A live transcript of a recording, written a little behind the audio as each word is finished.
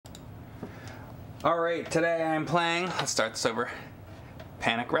Alright, today I'm playing, let's start this over,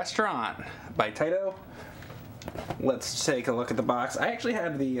 Panic Restaurant by Taito. Let's take a look at the box. I actually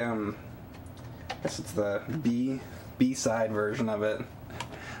have the, I guess it's the B-side version of it.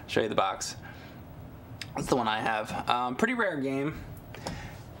 I'll show you the box. That's the one I have. Pretty rare game,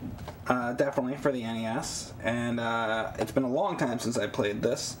 definitely for the NES, and it's been a long time since I played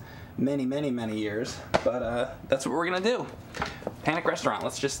this. Many years, but that's what we're gonna do. Panic Restaurant,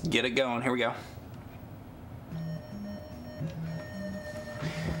 let's just get it going. Here we go.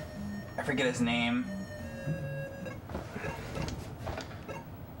 I forget his name.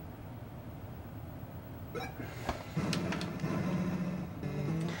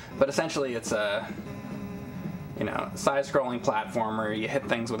 But essentially it's a, you know, side-scrolling platformer. You hit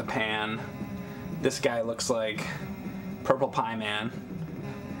things with a pan. This guy looks like Purple Pie Man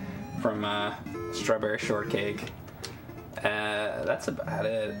from Strawberry Shortcake. That's about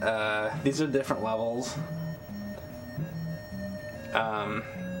it. These are different levels.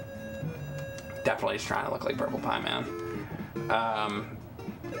 Definitely just trying to look like Purple Pie Man.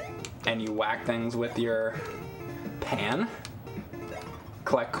 And you whack things with your pan.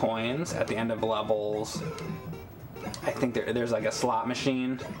 Collect coins at the end of levels. I think there's like a slot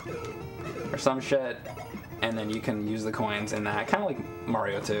machine or some shit. And then you can use the coins in that. Kind of like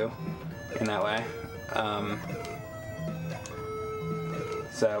Mario 2 in that way.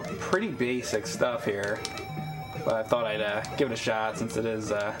 So pretty basic stuff here. But I thought I'd give it a shot since it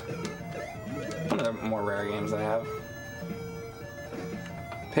is one of the more rare games I have.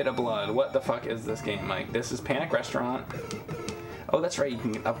 Pit of Blood. What the fuck is this game, Mike? This is Panic Restaurant. Oh, that's right. You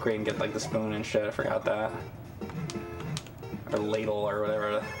can upgrade and get like the spoon and shit. I forgot that. Or ladle or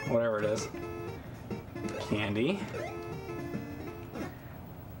whatever it is. Candy.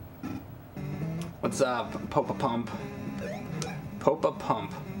 What's up, Popa Pump? Popa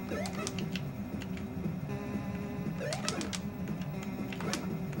Pump.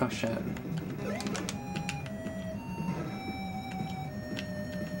 Oh shit.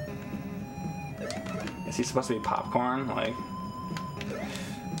 Is he supposed to be popcorn? Like,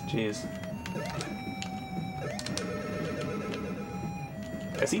 jeez.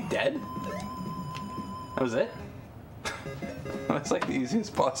 Is he dead? That was it? That's like the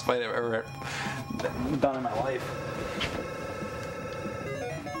easiest boss fight I've ever done in my life.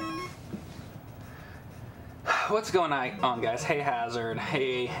 What's going on, guys? Hey Hazard,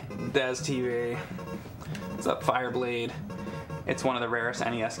 hey Des TV. What's up, Fireblade? It's one of the rarest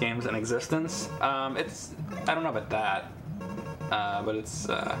NES games in existence. I don't know about that, but it's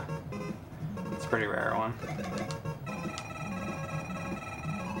a pretty rare one.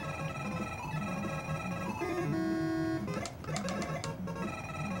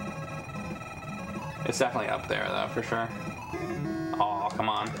 It's definitely up there, though, for sure. Oh, come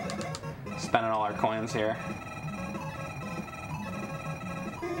on. Spending all our coins here.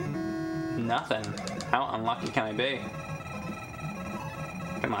 Nothing. How unlucky can I be?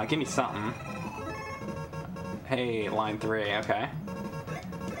 Come on, give me something. Hey, line 3, okay.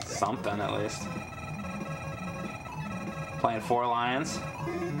 Something, at least. Playing 4 lions.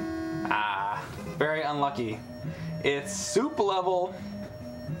 Ah, very unlucky. It's soup level.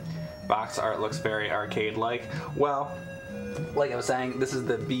 Box art looks very arcade-like. Well, like I was saying, this is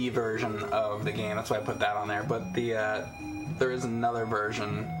the B version of the game. That's why I put that on there. But there is another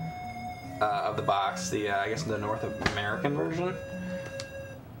version of the box. I guess the North American version.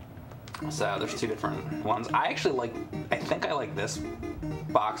 So there's 2 different ones. I think I like this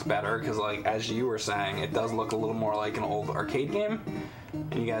box better because, like, as you were saying, it does look a little more like an old arcade game.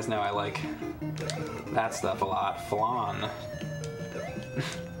 And you guys know I like that stuff a lot. Flan.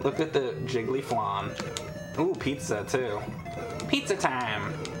 Look at the jiggly flan. Ooh, pizza too. Pizza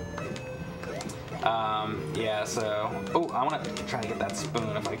time! Yeah, so... Oh, I want to try to get that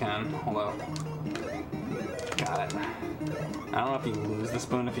spoon if I can. Hold up. Got it. I don't know if you lose the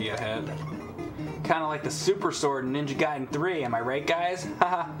spoon if you get hit. Kind of like the Super Sword in Ninja Gaiden 3, am I right, guys?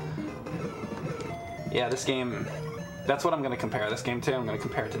 Haha. Yeah, this game... That's what I'm going to compare this game to. I'm going to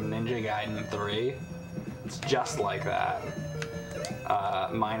compare it to Ninja Gaiden 3. It's just like that.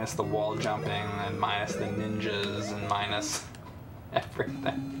 Minus the wall jumping, and minus the ninjas, and minus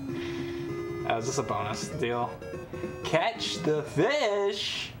everything. Is this a bonus deal? Catch the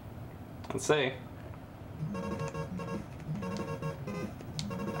fish! Let's see.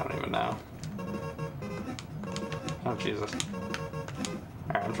 I don't even know. Oh, Jesus.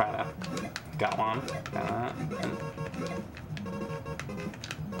 Alright, I'm trying to... Got one. Got that.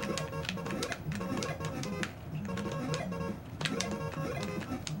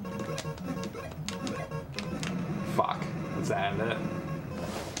 Fuck. Is that it?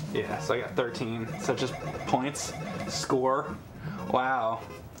 Yeah, so I got 13. So just points, score. Wow.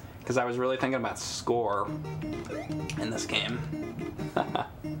 Because I was really thinking about score in this game.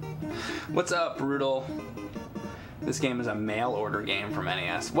 What's up, Brutal? This game is a mail order game from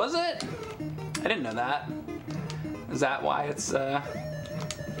NES. Was it? I didn't know that. Is that why it's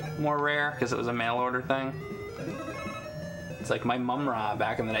more rare? Because it was a mail order thing? It's like my Mumra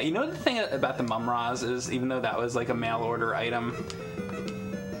back in the day. You know the thing about the Mumras is, even though that was like a mail order item,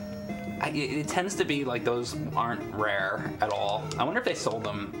 it tends to be like those aren't rare at all. I wonder if they sold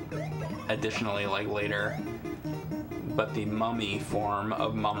them additionally like later. But the mummy form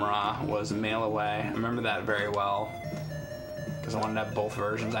of Mumra was mail away. I remember that very well because I wanted to have both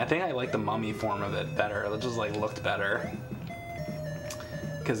versions. I think I like the mummy form of it better. It just like looked better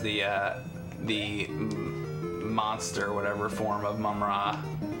because the monster whatever form of Mumra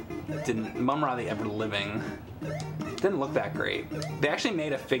the ever living didn't look that great. They actually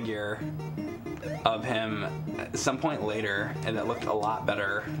made a figure of him at some point later and it looked a lot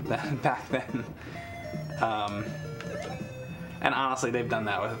better than back then. And honestly, they've done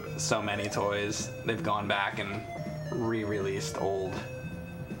that with so many toys. They've gone back and re-released old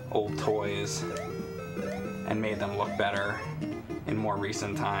toys and made them look better in more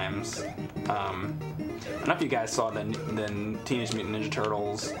recent times. I don't know if you guys saw the Teenage Mutant Ninja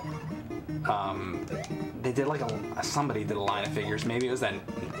Turtles. They did like somebody did a line of figures. Maybe it was that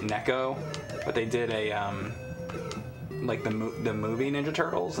Neko, but they did a like the movie Ninja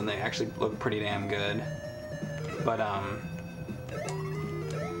Turtles, and they actually look pretty damn good.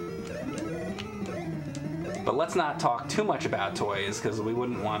 But let's not talk too much about toys because we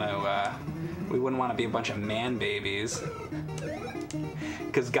wouldn't want to be a bunch of man babies.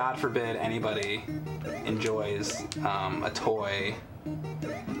 Because God forbid anybody enjoys a toy.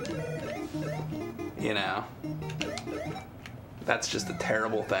 You know, that's just a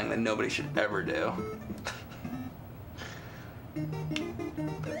terrible thing that nobody should ever do.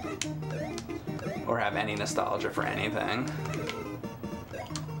 Or have any nostalgia for anything.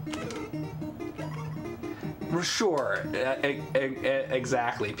 Sure,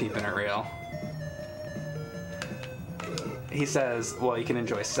 exactly, Peeping It Real. He says, well, you can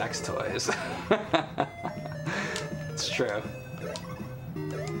enjoy sex toys. It's true.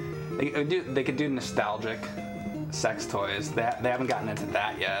 They could do nostalgic sex toys. They haven't gotten into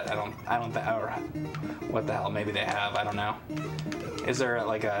that yet. I don't think. Or what the hell? Maybe they have. I don't know. Is there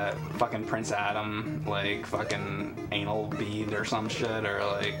like a fucking Prince Adam like fucking anal bead or some shit, or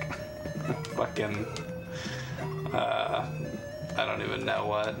like fucking I don't even know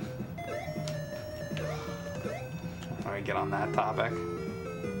what. Let me get on that topic.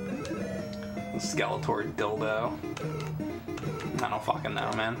 Skeletor dildo. I don't fucking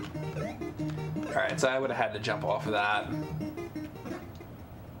know, man. Alright, so I would have had to jump off of that.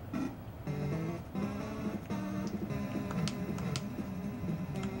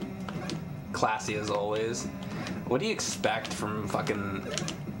 Classy as always. What do you expect from fucking,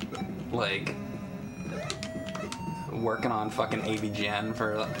 like, working on fucking AVGN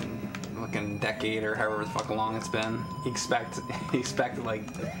for a fucking decade or however the fuck long it's been? You expect like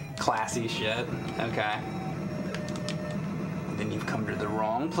classy shit. Okay. Then you've come to the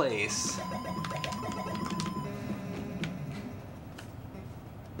wrong place.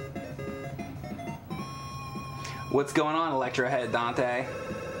 What's going on, Electrohead Dante?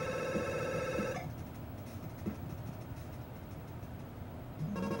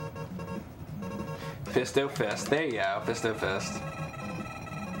 Fisto Fist. There you go. Fisto Fist.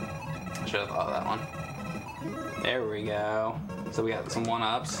 Should have thought of that one. There we go. So we got some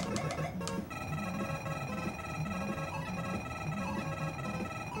one-ups.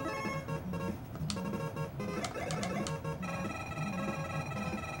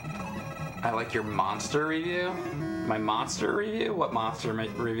 I like your monster review? My monster review? What monster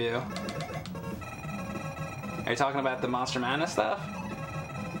review? Are you talking about the Monster Madness stuff?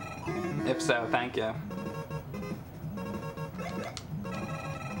 If so, thank you.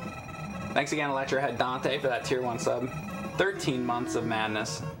 Thanks again, Electrohead Dante, for that tier 1 sub. 13 months of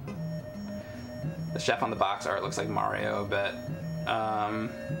madness. The chef on the box art looks like Mario a bit.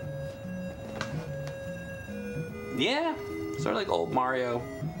 Yeah, sort of like old Mario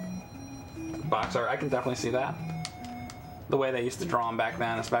box art. I can definitely see that. The way they used to draw them back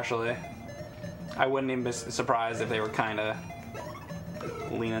then, especially. I wouldn't even be surprised if they were kind of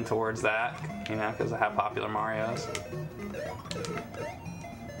leaning towards that, you know, because of how popular Mario is.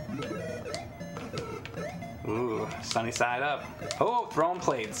 Ooh, sunny side up. Oh, throwing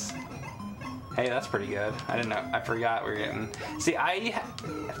plates. Hey, that's pretty good. I didn't know. I forgot we were getting. See, I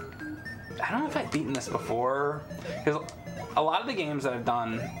don't know if I've beaten this before, because a lot of the games that I've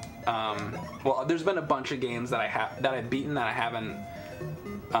done, well, there's been a bunch of games that I've beaten that I haven't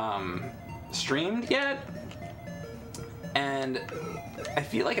streamed yet, and I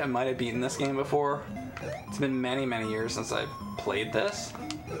feel like I might have beaten this game before. It's been many, many years since I've played this.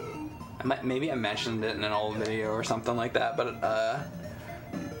 Maybe I mentioned it in an old video or something like that, but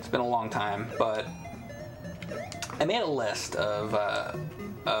it's been a long time. But I made a list of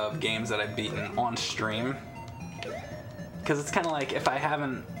games that I've beaten on stream, because it's kind of like, if I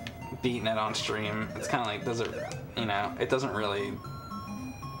haven't beaten it on stream, it's kind of like, does it, you know, it doesn't really,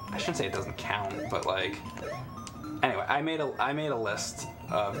 I shouldn't say it doesn't count, but like, anyway, I made a list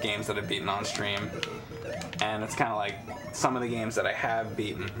of games that I've beaten on stream, and it's kind of like some of the games that I have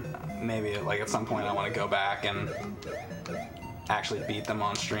beaten, maybe like at some point I want to go back and actually beat them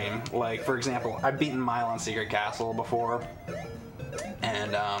on stream. Like, for example, I've beaten Mile on Secret Castle before,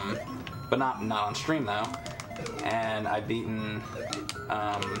 and but not on stream though. And I've beaten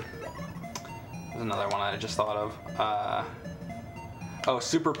there's another one I just thought of. Oh,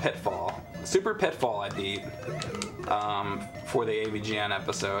 Super Pitfall. Super Pitfall I beat for the AVGN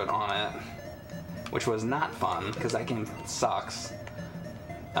episode on it, which was not fun because that game sucks.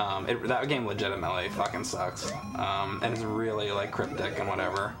 That game legitimately fucking sucks, and it's really like cryptic and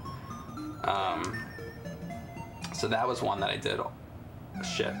whatever. So that was one that I did.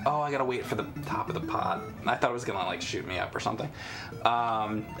 Shit. Oh, I gotta wait for the top of the pot. I thought it was gonna like shoot me up or something.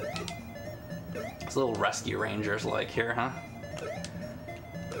 It's little rescue rangers like here, huh?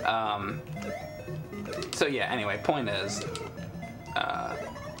 So yeah, anyway, point is,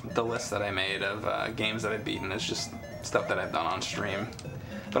 the list that I made of games that I've beaten is just stuff that I've done on stream.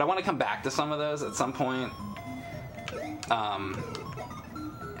 But I want to come back to some of those at some point,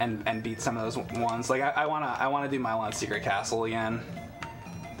 and beat some of those ones. Like I wanna do Mile on Secret Castle again.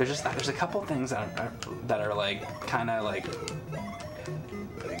 There's a couple things that are like kind of like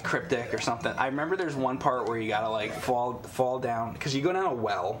cryptic or something. I remember there's one part where you gotta like fall down, because you go down a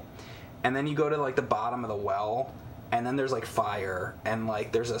well, and then you go to like the bottom of the well, and then there's like fire, and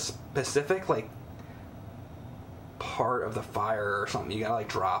like there's a specific like part of the fire or something you gotta like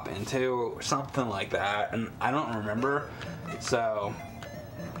drop into, or something like that, and I don't remember. So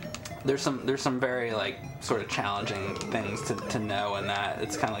there's some very like sort of challenging things to know, and that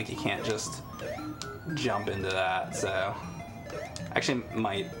it's kind of like you can't just jump into that. So I actually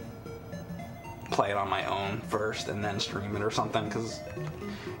might play it on my own first and then stream it or something, because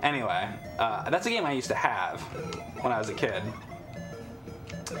anyway, that's a game I used to have when I was a kid,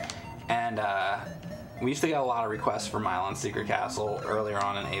 and we used to get a lot of requests for Mile on Secret Castle earlier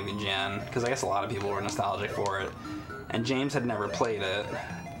on in AVGN, because I guess a lot of people were nostalgic for it, and James had never played it,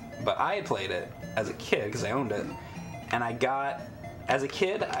 but I had played it as a kid because I owned it, and as a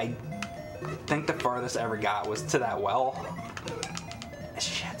kid, I think the farthest I ever got was to that well.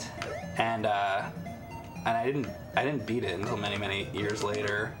 Shit. And I didn't beat it until many years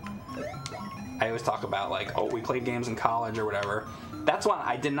later. I always talk about like, oh, we played games in college or whatever. That's why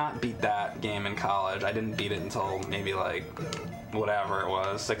I did not beat that game in college. I didn't beat it until maybe like whatever it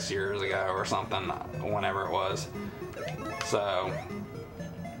was, 6 years ago or something, whenever it was. So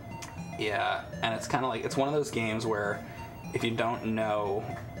yeah, and it's kind of like, it's one of those games where if you don't know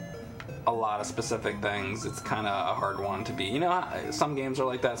a lot of specific things, it's kind of a hard one to beat. You know, some games are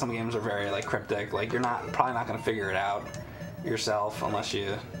like that. Some games are very like cryptic. Like you're probably not going to figure it out yourself unless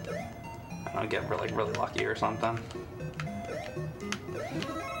you, I don't know, get really lucky or something.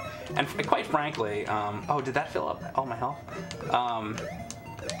 And quite frankly, oh, did that fill up all my health?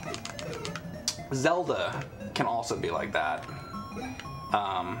 Zelda can also be like that.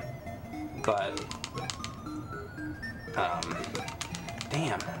 But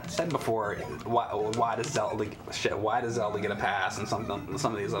damn, I said before, why does Zelda get a pass and some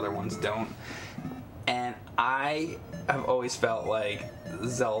of these other ones don't? And I have always felt like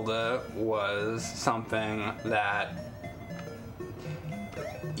Zelda was something that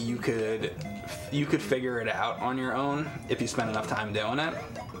you could figure it out on your own if you spend enough time doing it.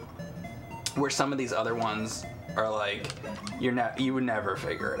 Where some of these other ones are like, you would never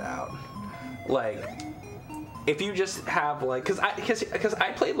figure it out. Like, if you just have like, because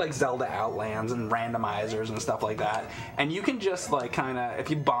I played like Zelda Outlands and randomizers and stuff like that, and you can just like kind of, if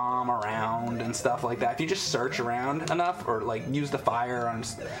you bomb around and stuff like that, if you just search around enough or like use the fire on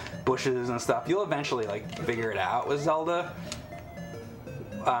bushes and stuff, you'll eventually like figure it out with Zelda.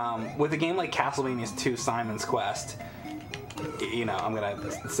 With a game like Castlevania 2 Simon's Quest, you know, I'm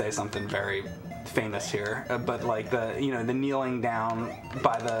gonna say something very famous here, but like the kneeling down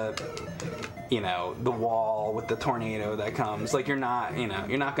by the the wall with the tornado that comes, like you're not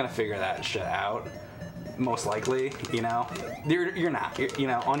gonna figure that shit out. most likely, you know. You're not. You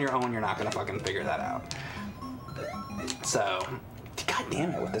know, on your own, you're not gonna fucking figure that out. So, god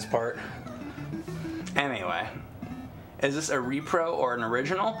damn it with this part. Anyway, is this a repro or an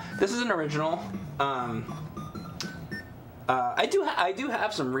original? This is an original. I do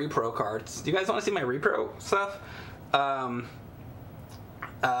have some repro cards. Do you guys want to see my repro stuff?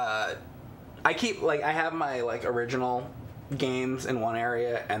 I keep, like, I have my, like, original games in one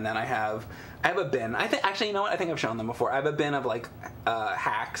area, and then I have a bin. Actually, you know what? I think I've shown them before. I have a bin of, like,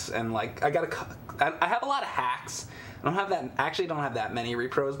 hacks, and, like, I have a lot of hacks. I don't have that many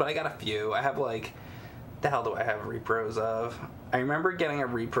repros, but I got a few. I have, like, the hell do I have repros of? I remember getting a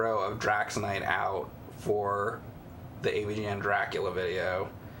repro of Drax Night Out for the AVGN Dracula video,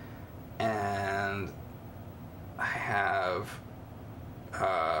 and I have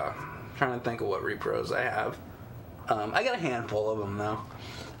I'm trying to think of what repros I have. I got a handful of them though.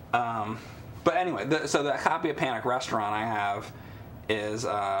 But anyway, so the copy of Panic Restaurant I have is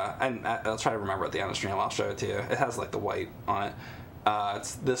and I'll try to remember at the end of the stream. I'll show it to you. It has like the white on it.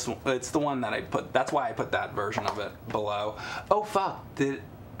 It's this one. It's the one that I put. That's why I put that version of it below. Oh fuck! Did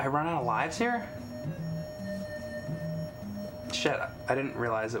I run out of lives here? Shit! I didn't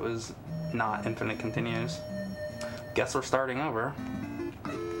realize it was not infinite continues. Guess we're starting over.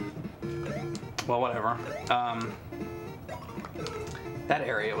 Well, whatever. That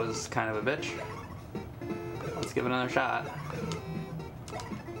area was kind of a bitch. Let's give it another shot.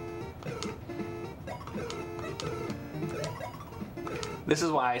 This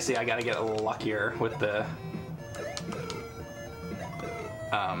is why I gotta get a little luckier with the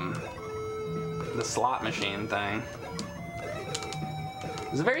slot machine thing.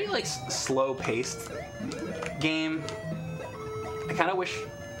 It's a very like slow-paced game. I kind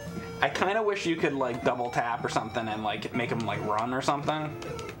of wish you could like double tap or something and like make them like run or something.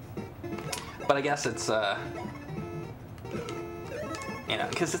 But I guess it's you know,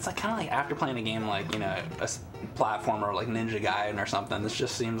 because it's like kind of like after playing a game like, you know, a platformer like Ninja Gaiden or something, this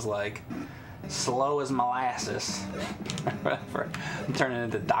just seems like slow as molasses. I'm turning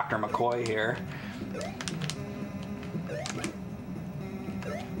into Dr. McCoy here.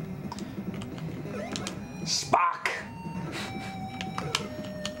 Spock!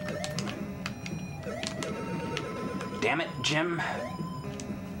 Damn it, Jim.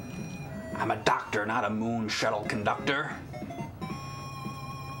 I'm a doctor, not a moon shuttle conductor.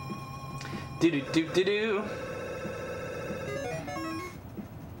 Do-do-do-do-do.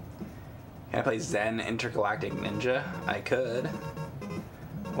 Can I play Zen Intergalactic Ninja? I could.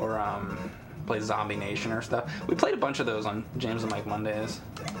 Or, play Zombie Nation or stuff. We played a bunch of those on James and Mike Mondays.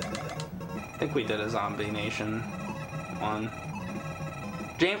 I think we did a Zombie Nation one.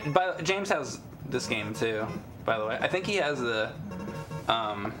 James has this game too, by the way. I think he has the,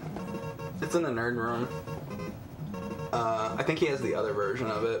 it's in the nerd room. I think he has the other version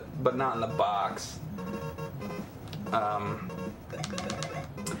of it, but not in the box.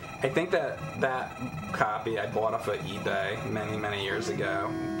 I think that copy I bought off of eBay many years ago,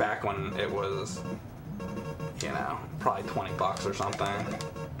 back when it was, you know, probably 20 bucks or something.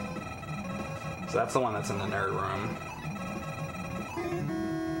 So that's the one that's in the nerd room.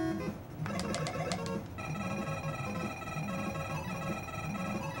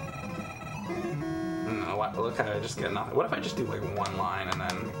 No, look how I just get nothing. What if I just do like one line and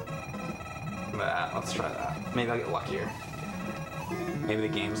then that? Let's try that. Maybe I'll get luckier. Maybe the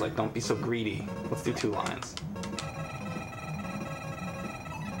game's like, don't be so greedy. Let's do 2 lines.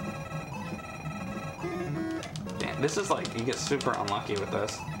 Damn, this is like, you get super unlucky with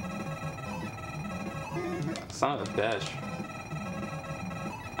this. Son of a bitch.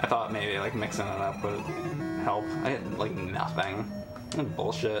 I thought maybe like mixing it up would help. I had like nothing.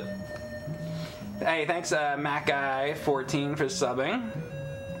 Bullshit. Hey, thanks MacGuy14 for subbing.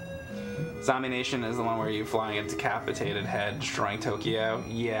 Zombie Nation is the one where you flying a decapitated head destroying Tokyo.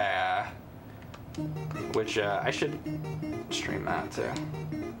 Yeah. Which I should stream that too.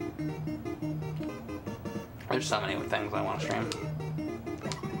 There's so many things I want to stream.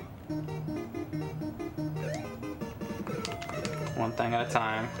 One thing at a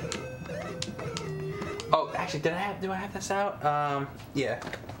time. Oh, actually, do I have this out? Yeah.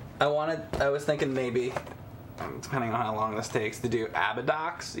 I was thinking maybe, depending on how long this takes, to do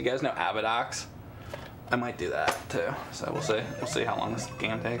Abadox. You guys know Abadox? I might do that too. So we'll see. We'll see how long this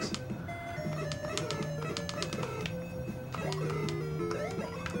game takes.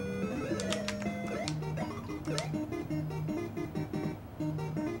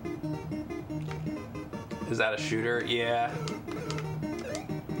 Is that a shooter? Yeah.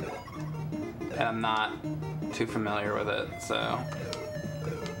 And I'm not too familiar with it, so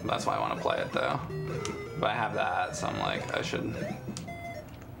that's why I want to play it though. But I have that, so I'm like, I should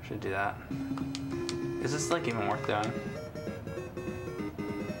do that. Is this like even worth doing?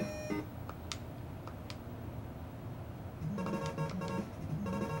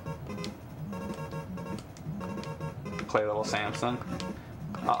 Play Little Samson.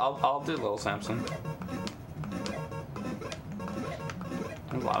 I'll do Little Samson.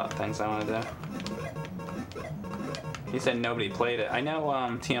 There's a lot of things I want to do. He said nobody played it. I know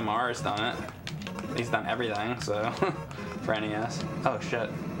TMR has done it. He's done everything, so for NES. Oh shit.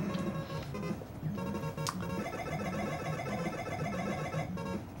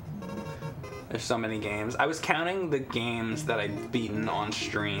 There's so many games. I was counting the games that I've beaten on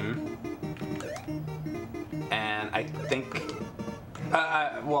stream. And I think...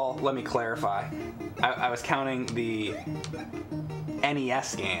 well, let me clarify. I was counting the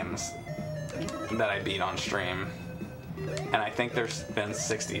NES games that I beat on stream. And I think there's been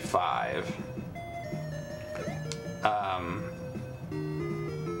 65.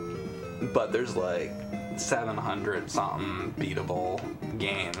 But there's like 700 something beatable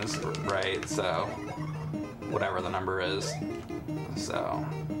games, right? So whatever the number is. So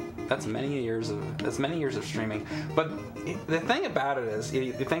that's many years of streaming. But the thing about it is,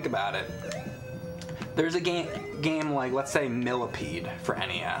 you think about it, there's a game like, let's say, Millipede for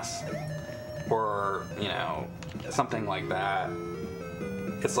NES, or you know, something like that.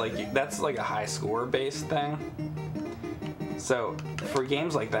 It's like, that's like a high score based thing. So for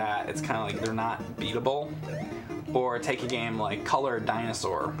games like that, it's kind of like they're not beatable. Or take a game like Color a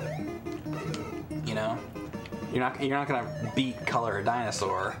Dinosaur. You know, you're not gonna beat Color a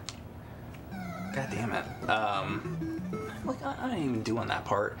Dinosaur. God damn it. Like I ain't even doing that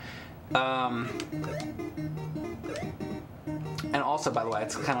part. And also, by the way,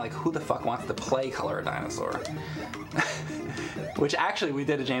 it's kind of like, who the fuck wants to play Color a Dinosaur? Which actually we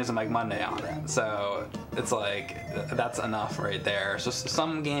did a James and Mike Monday on it, so it's like that's enough right there. So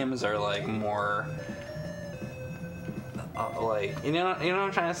some games are like more like, you know what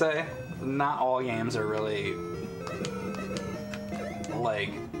I'm trying to say? Not all games are really like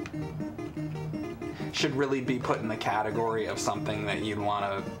should really be put in the category of something that you'd want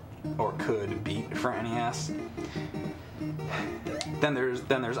to or could beat for NES. Then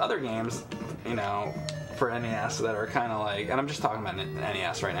there's other games, you know, for NES that are kind of like, and I'm just talking about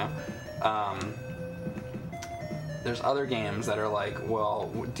NES right now. There's other games that are like,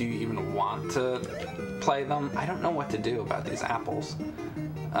 well, do you even want to play them? I don't know what to do about these apples.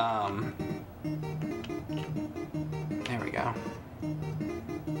 There we go.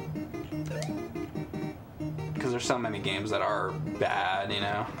 Because there's so many games that are bad, you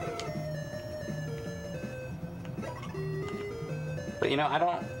know. But you know, I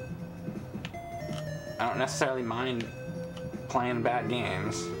don't necessarily mind playing bad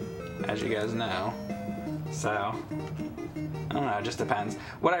games, as you guys know. So, I don't know, it just depends.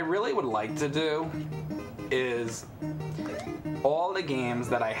 What I really would like to do is all the games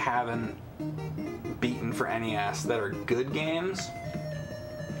that I haven't beaten for NES that are good games,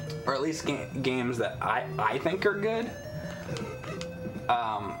 or at least games that I think are good,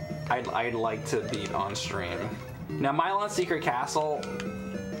 I'd like to beat on stream. Now, Milon's Secret Castle,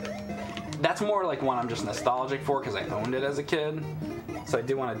 that's more like one I'm just nostalgic for because I owned it as a kid. So I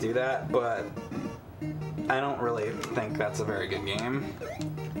do want to do that, but I don't really think that's a very good game.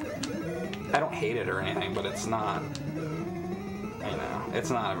 I don't hate it or anything, but it's not, you know, it's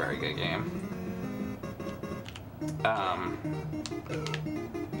not a very good game.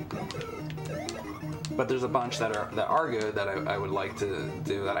 But there's a bunch that are good that I would like to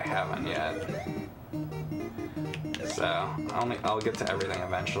do that I haven't yet. So I'll get to everything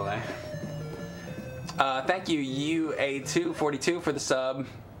eventually. Thank you, UA242, for the sub.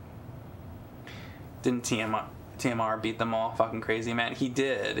 Didn't TMR beat them all? Fucking crazy, man. He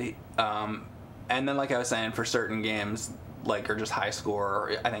did. And then, like I was saying, for certain games, like, are just high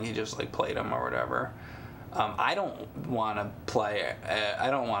score, I think he just like played them or whatever. I don't want to play. I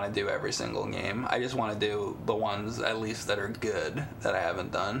don't want to do every single game. I just want to do the ones at least that are good that I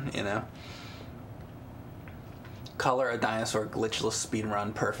haven't done. You know. Color a Dinosaur glitchless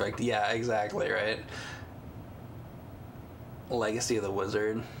speedrun, perfect. Yeah, exactly, right? Legacy of the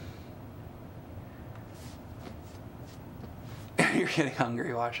Wizard. You're getting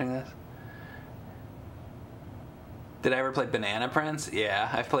hungry watching this? Did I ever play Banana Prince? Yeah,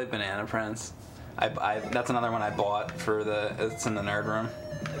 I've played Banana Prince. That's another one I bought for it's in the nerd room.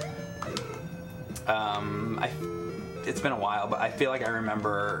 It's been a while, but I feel like I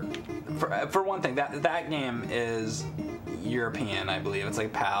remember. For one thing, that game is European, I believe. It's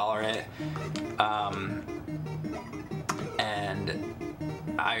like PAL, right? And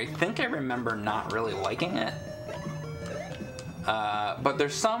I think I remember not really liking it. But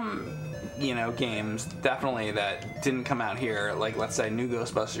there's some, you know, games definitely that didn't come out here, like let's say New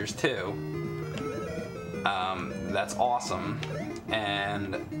Ghostbusters 2. That's awesome,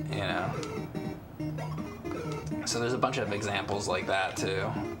 and you know, so there's a bunch of examples like that too.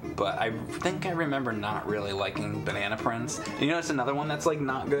 But I think I remember not really liking Banana Prince. And you know, it's another one that's like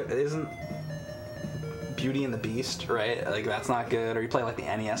not good. It isn't Beauty and the Beast, right? Like that's not good. Or you play like the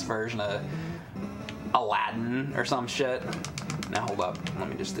NES version of Aladdin or some shit. Now hold up, let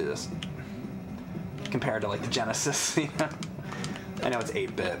me just do this. Compared to like the Genesis, you know? I know it's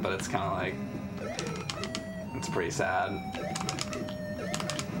 8-bit, but it's kind of like, it's pretty sad.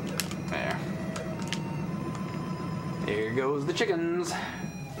 There. Here goes the chickens.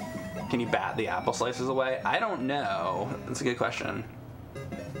 Can you bat the apple slices away? I don't know. That's a good question.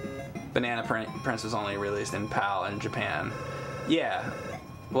 Banana Prince was only released in PAL in Japan. Yeah.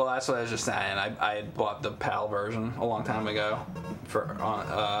 Well, that's what I was just saying. I had bought the PAL version a long time ago, for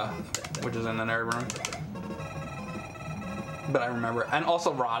which is in the nerd room. But I remember, and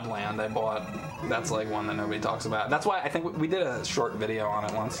also Rodland I bought. That's like one that nobody talks about. That's why I think we did a short video on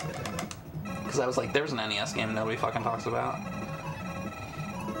it once. Because I was like, there's an NES game nobody fucking talks about.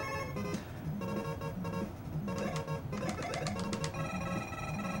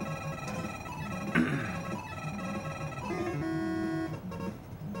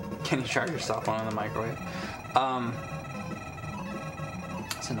 Can you charge your cell phone in the microwave?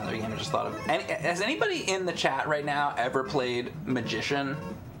 That's another game I just thought of. Has anybody in the chat right now ever played Magician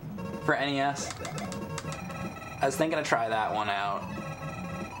for NES? I was thinking to try that one out,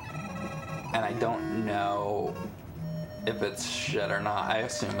 and I don't know if it's shit or not. I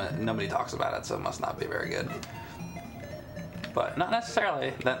assume nobody talks about it, so it must not be very good. But not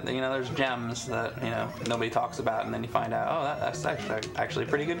necessarily. That, you know, there's gems that, you know, nobody talks about, and then you find out, oh, that's actually a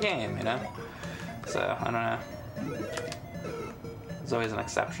pretty good game, you know. So I don't know. There's always an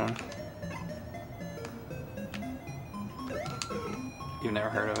exception. You've never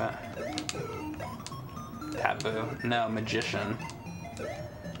heard of it? Taboo. No, Magician.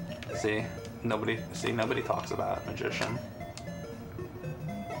 See, nobody talks about Magician.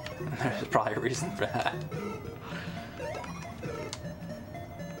 And there's probably a reason for that.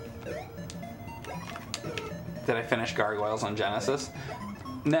 Did I finish Gargoyles on Genesis?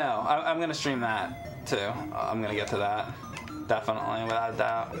 No, I'm gonna stream that too. I'm gonna get to that. Definitely, without a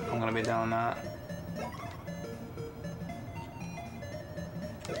doubt. I'm gonna be doing that.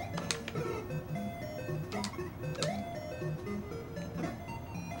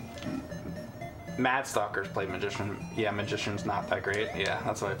 Mad Stalkers played Magician. Yeah, Magician's not that great. Yeah,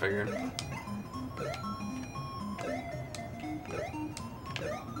 that's what I figured.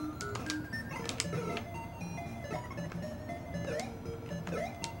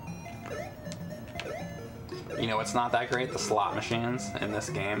 You know what's not that great? The slot machines in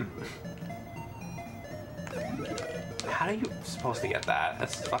this game. How are you supposed to get that?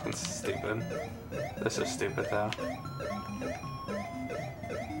 That's fucking stupid. This is stupid though.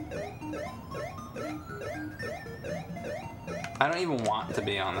 I don't even want to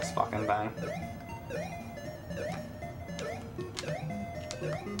be on this fucking thing.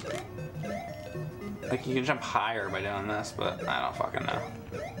 Like, you can jump higher by doing this, but I don't fucking know.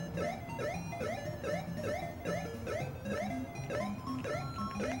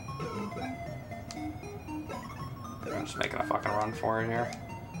 I'm just making a fucking run for it here.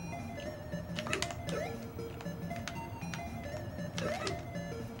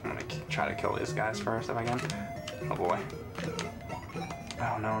 I'm gonna try to kill these guys first if I can. Oh boy.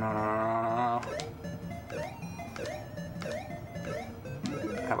 Oh no, no, no, no, no, no.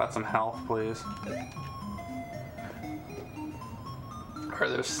 How about some health, please? Are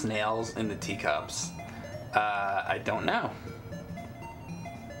there snails in the teacups? I don't know.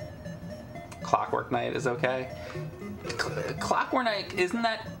 Clockwork Knight is okay. Clockwork Knight, isn't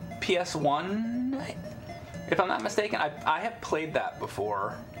that PS1? If I'm not mistaken, I have played that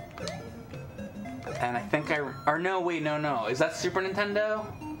before. And I think or no, wait, no. Is that Super Nintendo?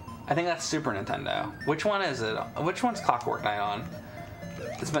 I think that's Super Nintendo. Which one is it? Which one's Clockwork Knight on?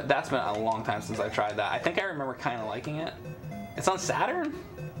 That's been a long time since I tried that. I think I remember kind of liking it. It's on Saturn?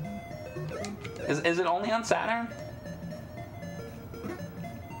 Is it only on Saturn?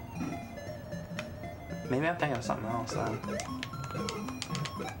 Maybe I'm thinking of something else then.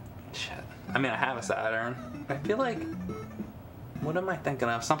 Shit. I mean, I have a Saturn. I feel like... What am I thinking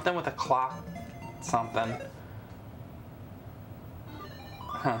of? Something with a clock... Something.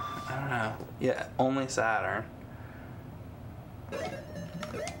 Huh. I don't know. Yeah, only Saturn.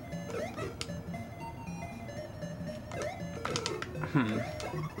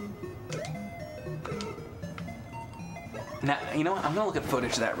 Now, you know what? I'm gonna look at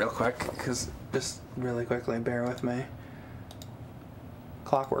footage of that real quick, because just really quickly, bear with me.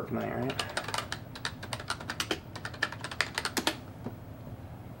 Clockwork Night, right?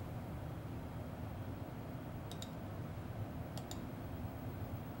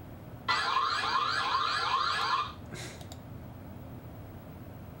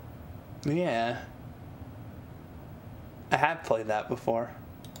 Yeah. I have played that before.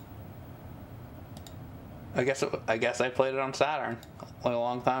 I guess I played it on Saturn like a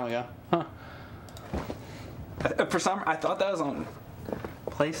long time ago. Huh. For some, I thought that was on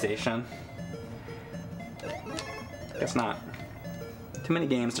PlayStation. Guess not. Too many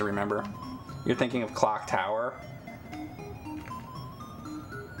games to remember. You're thinking of Clock Tower.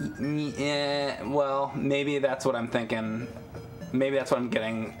 Yeah, well, maybe that's what I'm thinking. Maybe that's what I'm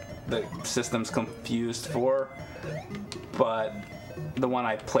getting the systems confused for. But the one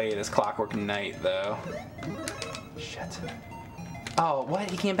I played is Clockwork Knight, though. Shit. Oh, what?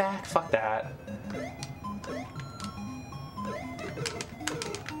 He came back? Fuck that.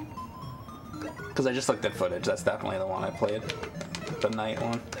 Because I just looked at footage. That's definitely the one I played. The night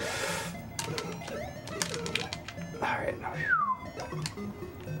one. Alright.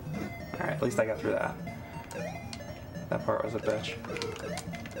 Alright, at least I got through that. That part was a bitch.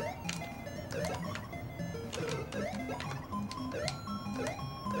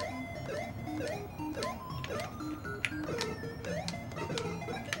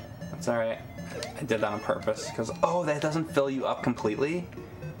 It's alright. I did that on purpose, because, oh, that doesn't fill you up completely?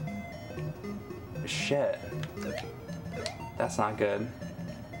 Shit. That's not good.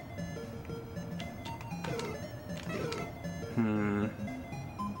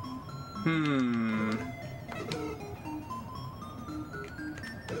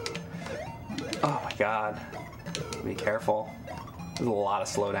 Oh my god. Be careful. There's a lot of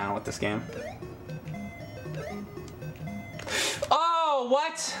slowdown with this game. Oh,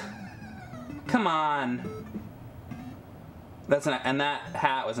 what? Come on. And that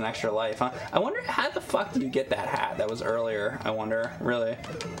hat was an extra life, huh? I wonder how the fuck did you get that hat? That was earlier, I wonder. Really.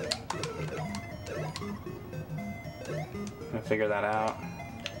 I'm gonna figure that out.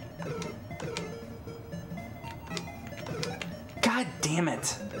 God damn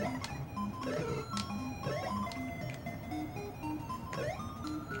it.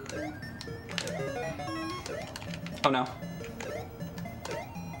 Oh no.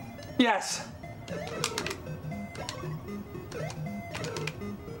 Yes!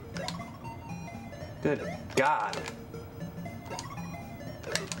 Good God.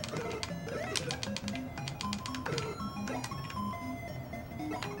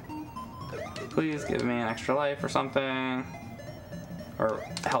 Please give me an extra life or something. Or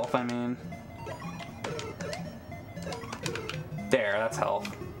health, I mean. There, that's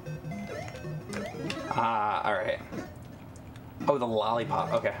health. Ah, alright. Oh, the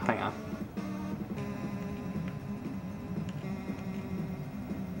lollipop. Okay, hang on.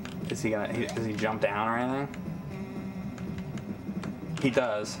 Is he gonna, does he jump down or anything? He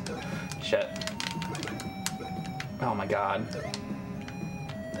does. Shit. Oh my god.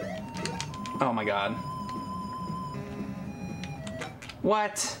 Oh my god.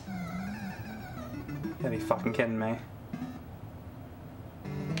 What? You gotta be fucking kidding me.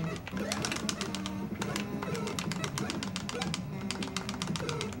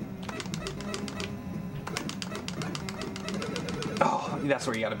 Oh, that's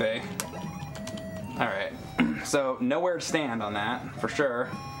where you gotta be. Alright. So, nowhere to stand on that, for sure.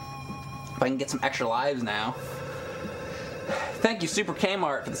 If I can get some extra lives now. Thank you, Super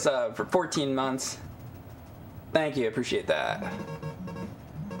Kmart, for the sub for 14 months. Thank you, appreciate that.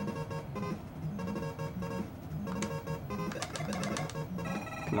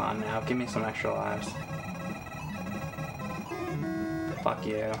 Come on now, give me some extra lives. Fuck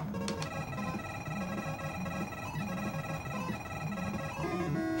you.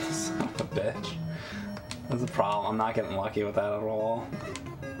 Son of a bitch. That's the problem. I'm not getting lucky with that at all.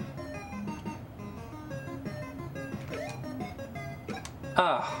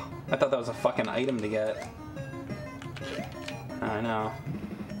 Oh, I thought that was a fucking item to get. I know.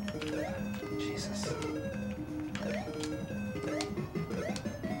 Jesus.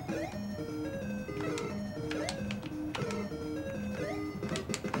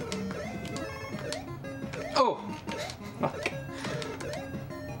 Oh! Fuck.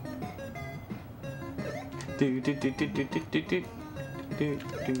 Do do do do do do do do do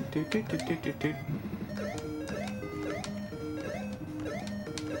do do do do do do.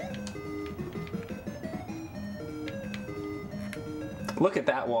 Look at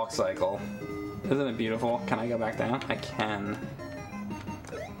that walk cycle. Isn't it beautiful? Can I go back down? I can.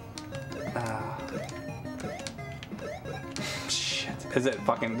 Is it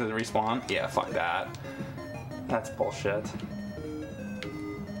fucking, does it respawn? Yeah, fuck that. That's bullshit.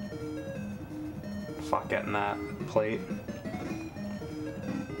 Fuck getting that plate.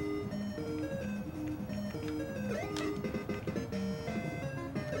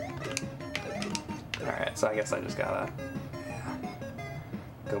 Alright, so I guess I just gotta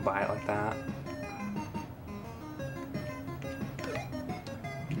go buy it like that.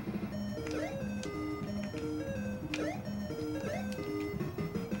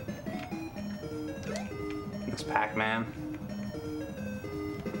 This Pac-Man.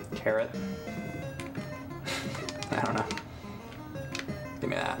 Carrot. I don't know. Give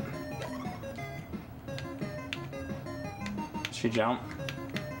me that. She jump.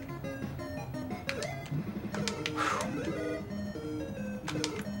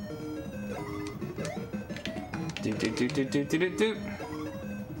 Do.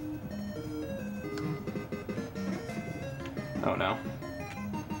 Oh no.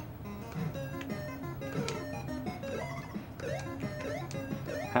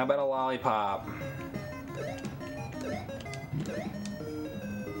 How about a lollipop?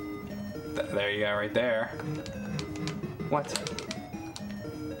 There you go, right there. What?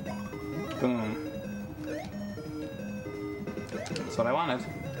 Boom. That's what I wanted.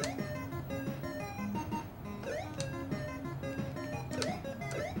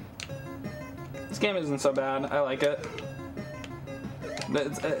 This game isn't so bad. I like it. But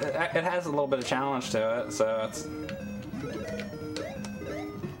it has a little bit of challenge to it, so it's...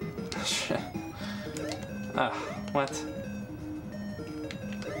 Shit. Ugh, what?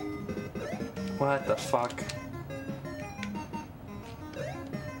 What the fuck?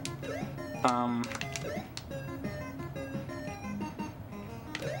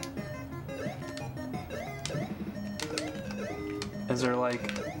 Is there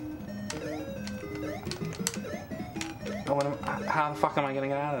like... Oh, how the fuck am I gonna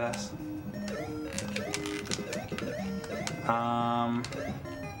get out of this?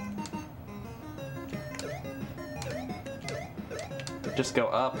 Just go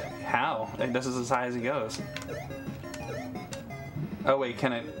up. How? This is as high as he goes. Oh wait,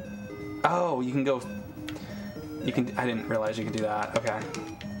 can it? Oh, you can go. You can. I didn't realize you could do that. Okay.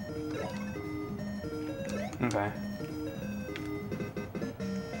 Okay.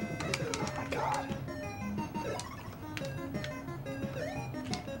 Oh my god.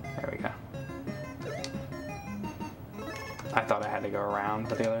 There we go. I thought I had to go around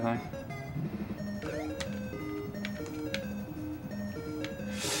with the other thing.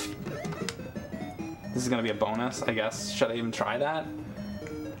 This is gonna be a bonus, I guess. Should I even try that?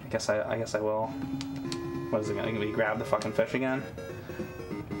 I guess I will. What is it gonna be? Grab the fucking fish again?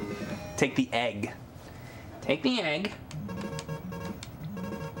 Take the egg. Take the egg.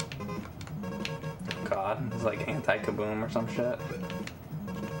 God, it's like anti-kaboom or some shit.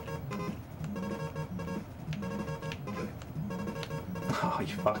 Oh,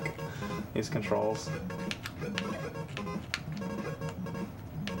 you fuck. These controls.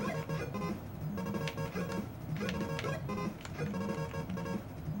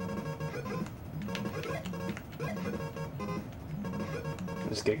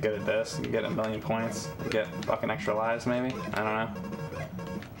 Just get good at this and get 1,000,000 points. Get fucking extra lives, maybe? I don't know.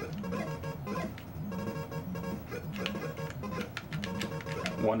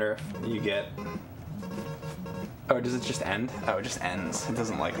 Wonder if you get... Oh, does it just end? Oh, it just ends. It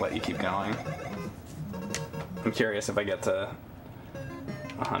doesn't, like, let you keep going. I'm curious if I get to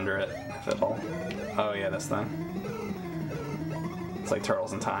 100, if it'll... Oh, yeah, this thing. It's like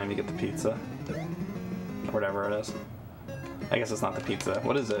Turtles in Time. You get the pizza. Or whatever it is. I guess it's not the pizza.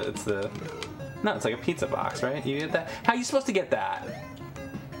 What is it? It's the... No, it's like a pizza box, right? You get that? How are you supposed to get that?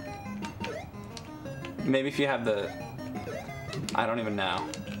 Maybe if you have the... I don't even know.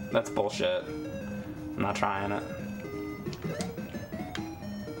 That's bullshit. I'm not trying it.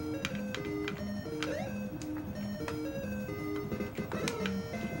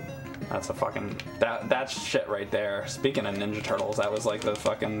 That's a fucking... That's shit right there. Speaking of Ninja Turtles, that was like the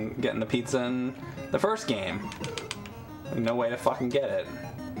fucking getting the pizza in the first game. No way to fucking get it.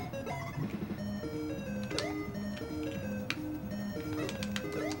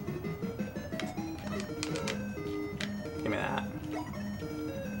 Give me that.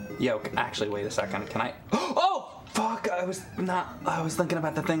 Yo, actually, wait a second. Can I... Oh! Fuck! I was thinking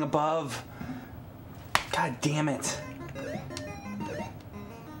about the thing above. God damn it.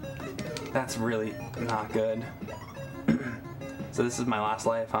 That's really not good. So this is my last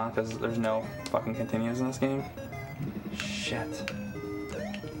life, huh? Because there's no fucking continues in this game. Shit.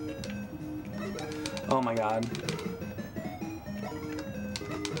 Oh my god.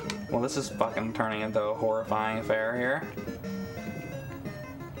 Well, this is fucking turning into a horrifying affair here.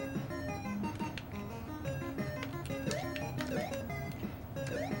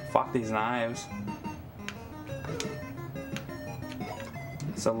 Fuck these knives.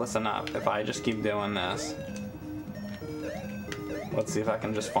 So listen up, if I just keep doing this, let's see if I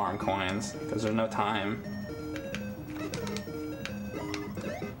can just farm coins, because there's no time.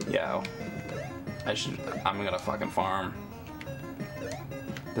 Yo, I'm gonna fucking farm.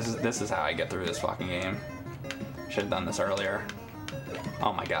 This is how I get through this fucking game. Should have done this earlier.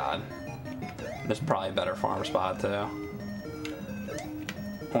 Oh my god. There's probably a better farm spot too.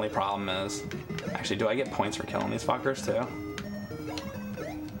 Only problem is, actually, do I get points for killing these fuckers too?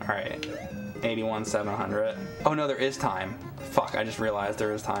 Alright. 81,700. Oh no, there is time. Fuck, I just realized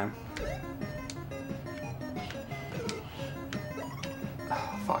there is time.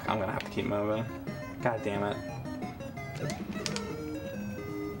 Oh, fuck, I'm gonna have to keep moving. God damn it.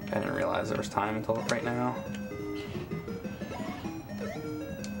 I didn't realize there was time until right now.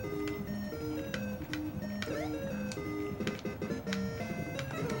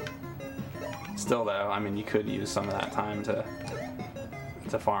 Still though, I mean, you could use some of that time to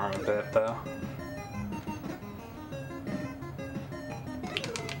farm a bit though.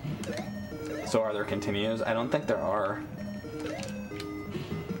 So are there continues? I don't think there are.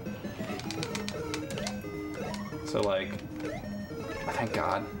 So like, thank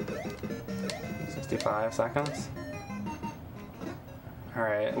God. 65 seconds?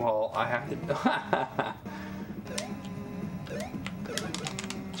 Alright, well, I have to...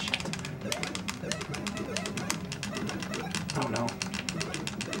 Shit. Oh no.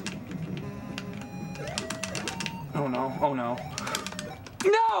 Oh no, oh no.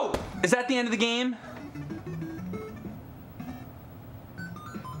 No! Is that the end of the game?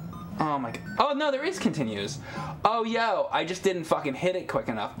 Oh my god. Oh no, there is continues. Oh yo, I just didn't fucking hit it quick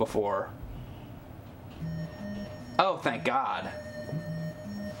enough before. Oh, thank God.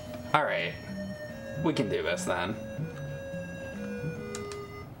 Alright. We can do this then.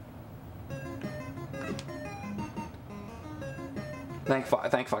 Thank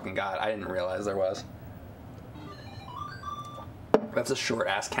fucking God. I didn't realize there was. That's a short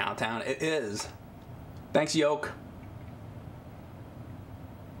ass countdown. It is. Thanks, Yoke.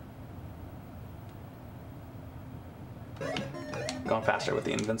 Going faster with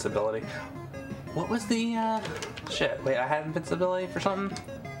the invincibility. What was the, shit, wait, I had invincibility for something?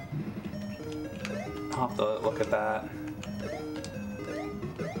 I'll have to look at that.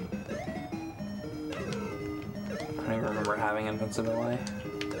 I don't even remember having invincibility.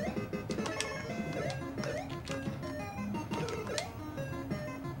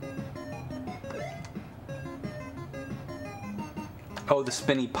 Oh, the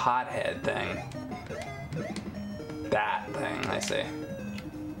spinny pothead thing. That thing, I see.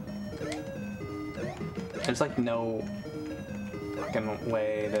 There's like no fucking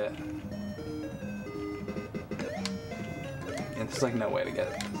way to... There's like no way to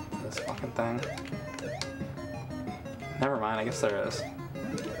get this fucking thing. Never mind, I guess there is.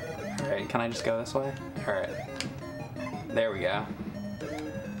 Alright, can I just go this way? Alright. There we go.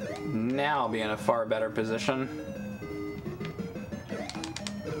 Now I'll be in a far better position.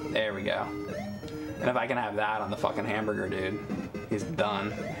 There we go. And if I can have that on the fucking hamburger, dude, he's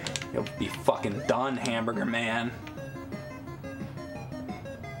done. He'll be fucking done, hamburger man.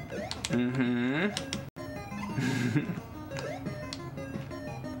 Mm-hmm.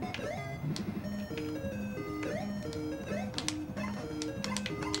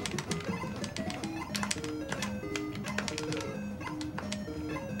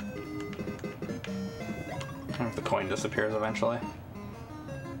 I don't know if the coin disappears eventually.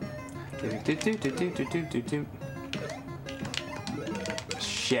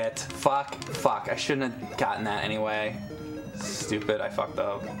 Shit. Fuck. I shouldn't have gotten that anyway. Stupid. I fucked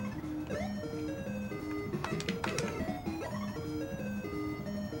up.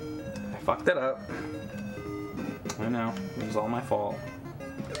 I fucked it up. I know. It was all my fault.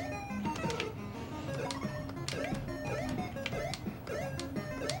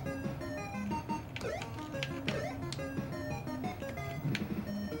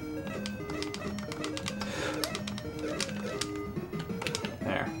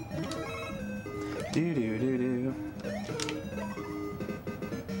 Do.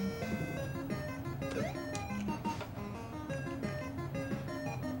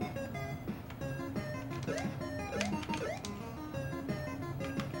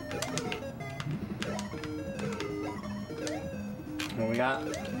 What we got?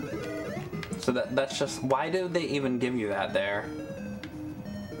 So that's just, why do they even give you that there?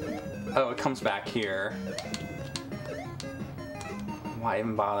 Oh, it comes back here. Why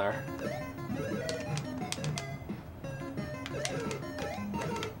even bother?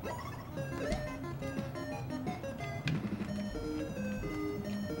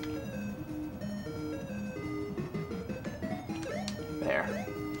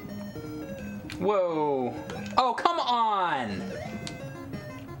 Whoa. Oh, come on.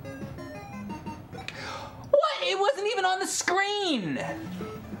 What? It wasn't even on the screen.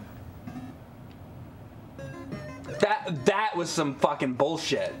 That was some fucking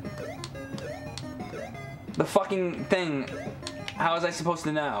bullshit. The fucking thing. How was I supposed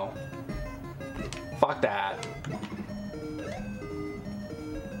to know? Fuck that.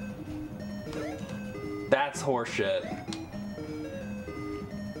 That's horseshit.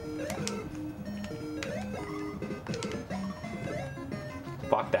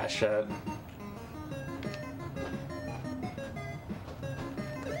 Fuck that shit.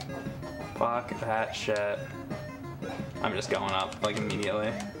 Fuck that shit. I'm just going up, like,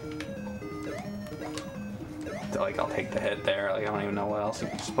 immediately. Like, I'll take the hit there. Like, I don't even know what else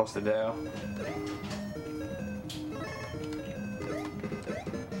I'm supposed to do.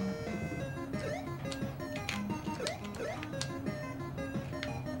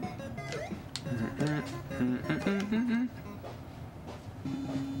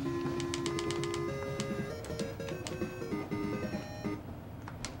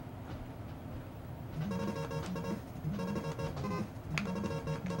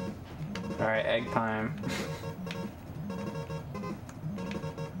 Alright, egg time.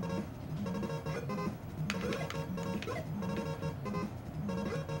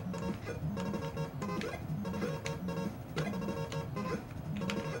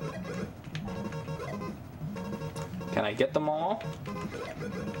 Can I get them all?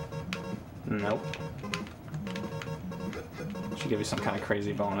 Nope. Should give you some kind of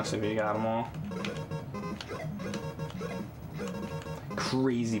crazy bonus if you got them all.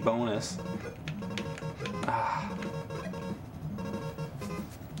 Crazy bonus. Ah.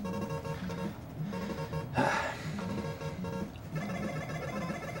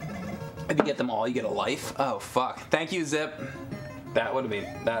 If you get them all, you get a life. Oh fuck! Thank you, Zip. That would be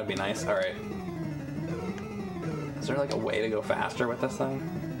nice. All right. Is there like a way to go faster with this thing?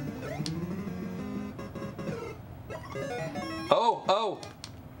 Oh!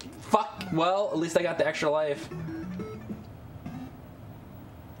 Fuck! Well, at least I got the extra life.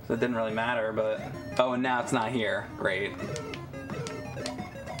 So it didn't really matter, but... Oh, and now it's not here. Great.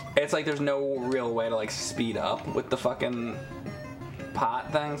 It's like there's no real way to like speed up with the fucking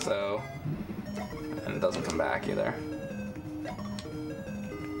pot thing, so... And it doesn't come back either.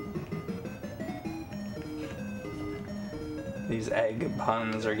 These egg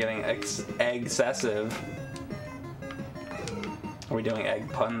puns are getting excessive. Are we doing egg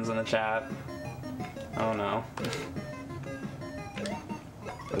puns in the chat? Oh no.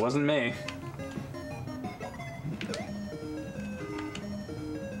 It wasn't me.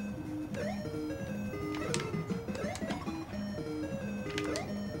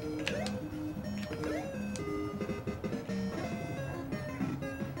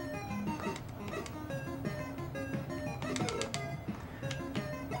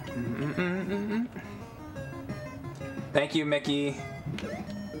 Thank you, Mickey.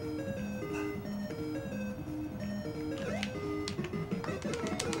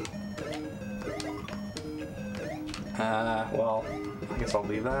 Well, I guess I'll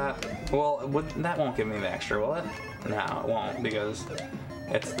leave that. Well, that won't give me the extra, will it? No, it won't, because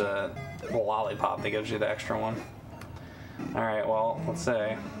it's the lollipop that gives you the extra one. Alright, well, let's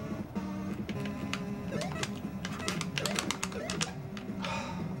see.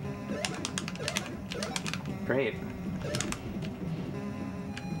 Great.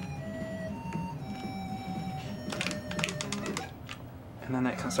 And then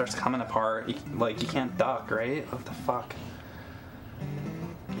it kind of starts coming apart. You can't duck, right? What the fuck?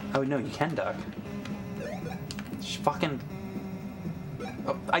 Oh no, you can duck. Just fucking...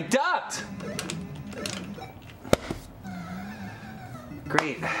 Oh, I ducked!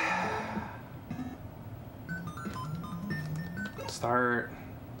 Great. Start...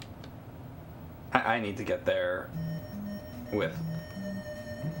 I need to get there with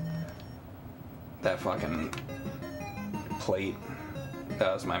that fucking plate.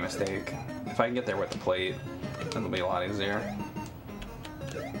 That was my mistake. If I can get there with the plate, it'll be a lot easier.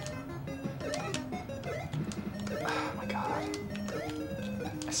 Oh my god.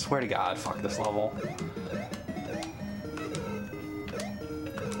 I swear to god, fuck this level.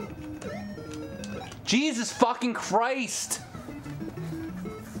 Jesus fucking Christ!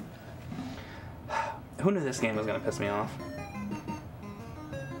 Who knew this game was gonna piss me off?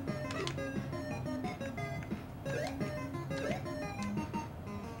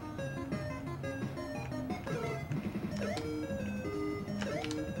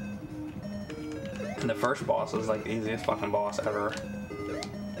 And the first boss was like the easiest fucking boss ever.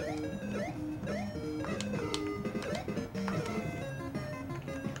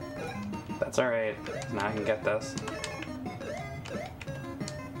 That's alright. Now I can get this.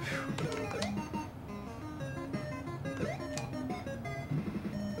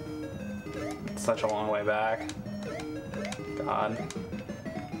 It's such a long way back. God.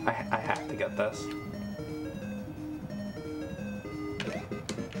 I have to get this.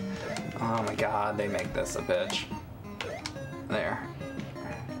 Oh my god, they make this a bitch. There.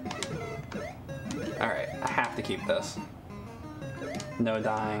 Alright, I have to keep this. No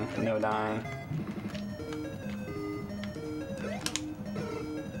dying, no dying.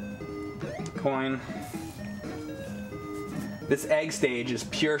 Coin. This egg stage is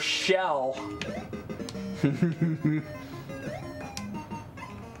pure shell. I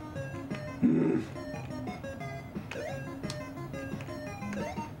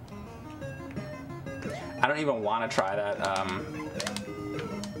don't even want to try that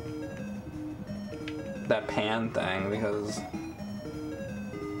that pan thing because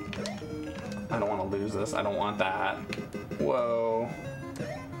I don't want to lose this. I don't want that. Whoa.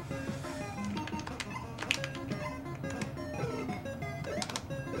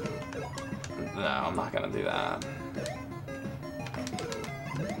 No, I'm not gonna do that.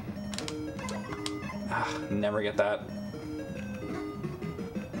 Never get that.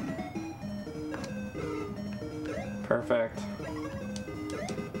 Perfect.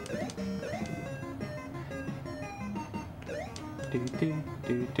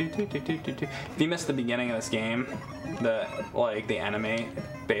 If you missed the beginning of this game, the enemy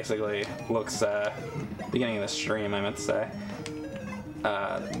basically looks beginning of the stream, I meant to say.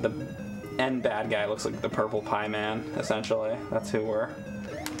 The end bad guy looks like the purple pie man, essentially. That's who we're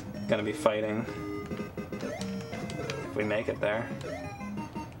gonna be fighting if we make it there.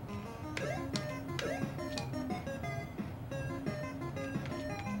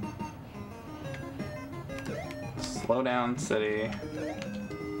 Slow down, city.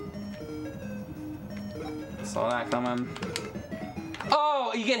 Saw that coming.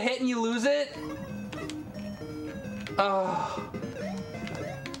 Oh, you get hit and you lose it? Oh.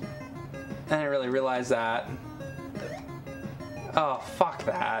 I didn't really realize that. Oh, fuck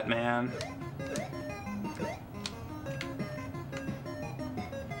that, man.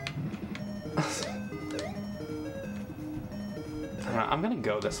 I'm gonna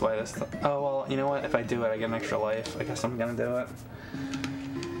go this way. Oh, well, you know what? If I do it, I get an extra life. I guess I'm gonna do it.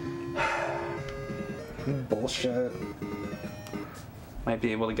 Bullshit. Might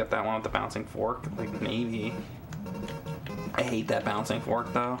be able to get that one with the bouncing fork. Like, maybe. I hate that bouncing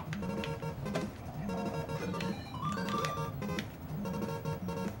fork, though.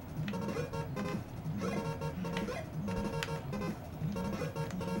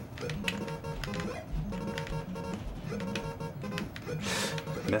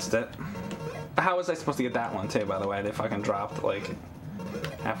 Missed it. How was I supposed to get that one too, by the way? They fucking dropped like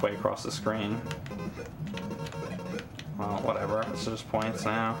halfway across the screen. Well, whatever. It's just points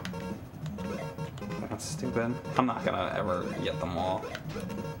now. That's stupid. I'm not gonna ever get them all.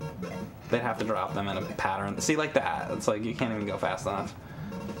 They'd have to drop them in a pattern. See, like that. It's like you can't even go fast enough.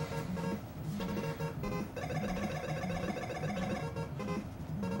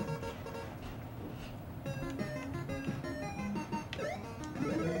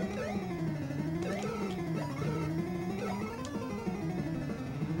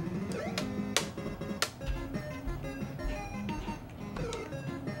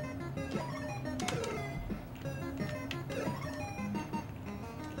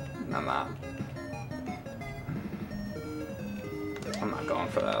 I'm not going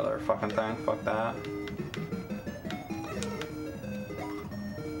for that other fucking thing. Fuck that.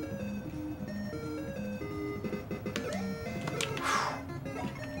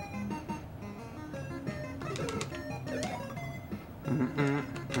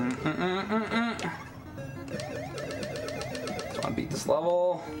 Just want to beat this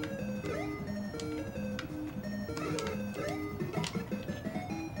level.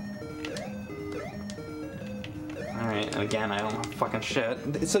 Alright, and again, I don't have fucking shit.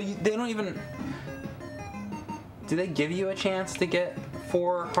 So they don't even... Do they give you a chance to get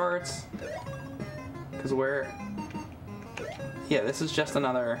 4 hearts? Because we're... Yeah, this is just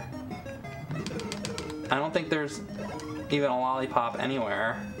another... I don't think there's even a lollipop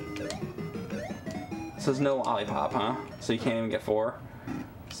anywhere. This is no lollipop, huh? So you can't even get 4?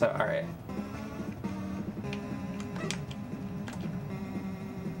 So, alright.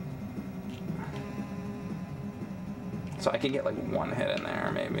 So I could get like 1 hit in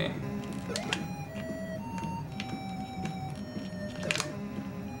there, maybe.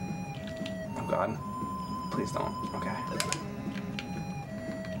 Oh god. Please don't. Okay.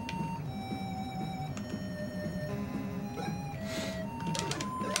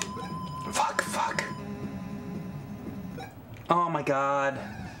 Fuck. god.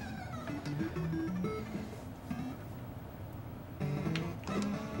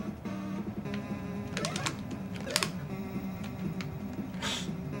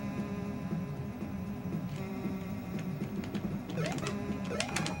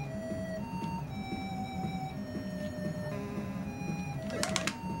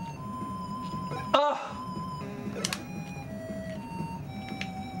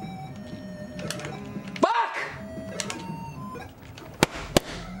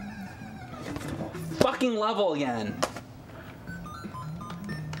 Fucking level again.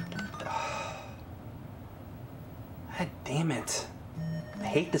 God damn it. I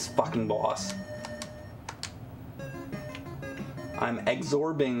hate this fucking boss. I'm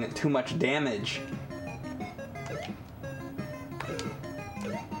absorbing too much damage.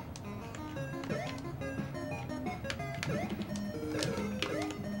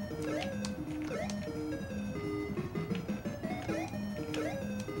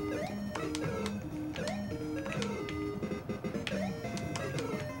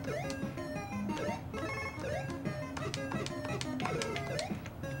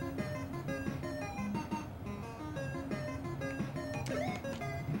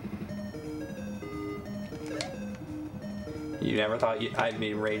 You never thought I'd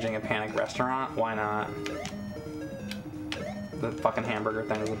be raging a panic restaurant? Why not? The fucking hamburger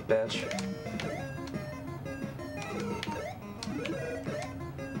thing is a bitch.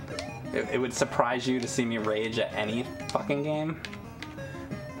 It would surprise you to see me rage at any fucking game.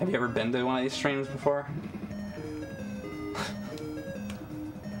 Have you ever been to one of these streams before?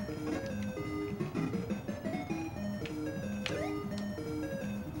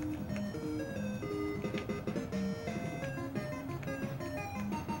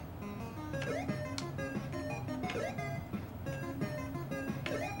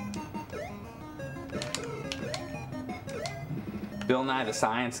 Bill Nye the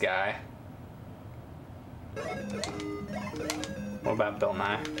Science Guy. What about Bill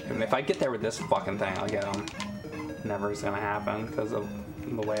Nye? And if I get there with this fucking thing, I'll get him. Never is gonna happen because of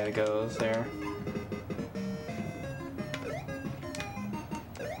the way it goes there.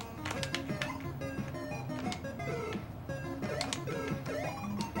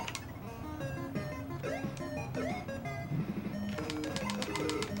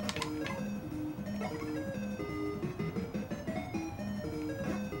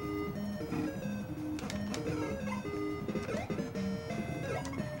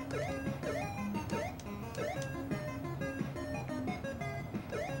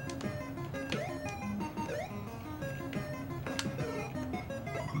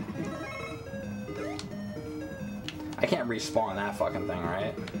 I can't respawn that fucking thing,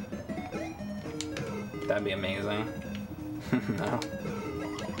 right? That'd be amazing. No.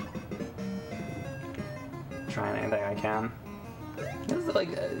 Trying anything I can. Is it like,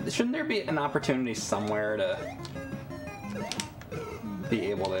 shouldn't there be an opportunity somewhere to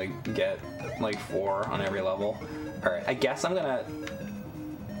be able to get like 4 on every level? All right, I guess I'm gonna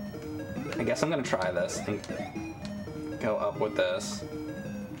try this and go up with this.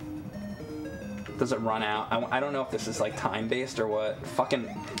 Does it run out? I don't know if this is like time-based or what. Fucking,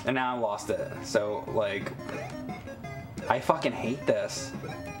 and now I lost it. So like, I fucking hate this.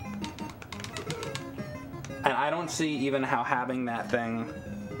 And I don't see even how having that thing,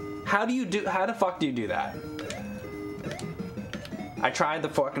 how the fuck do you do that? I tried the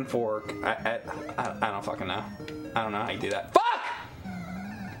fucking fork. I don't fucking know. I don't know how you do that. Fuck!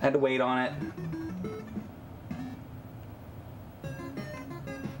 I had to wait on it.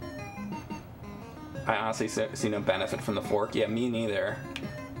 I honestly see no benefit from the fork. Yeah, me neither.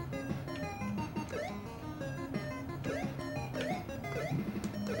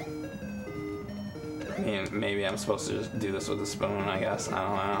 I mean, maybe I'm supposed to just do this with a spoon, I guess. I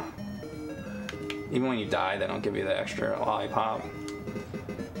don't know. Even when you die, they don't give you the extra lollipop.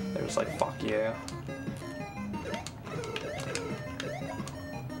 They're just like, fuck you.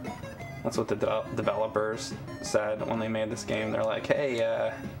 That's what the developers said when they made this game. They're like,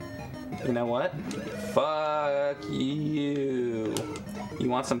 hey, you know what? Fuck you. You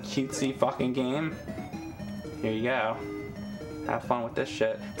want some cutesy fucking game? Here you go. Have fun with this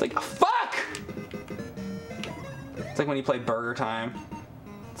shit. It's like, fuck! It's like when you play Burger Time.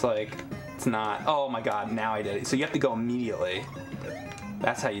 It's like, it's not, oh my god, now I did it. So you have to go immediately.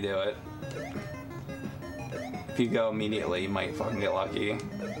 That's how you do it. If you go immediately, you might fucking get lucky.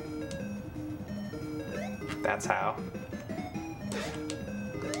 That's how.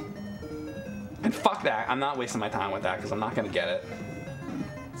 And fuck that, I'm not wasting my time with that because I'm not gonna get it.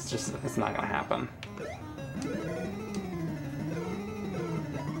 It's not gonna happen.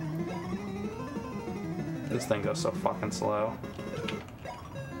 This thing goes so fucking slow.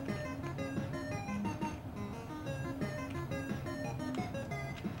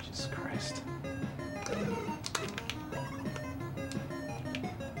 Jesus Christ.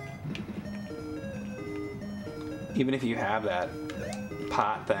 Even if you have that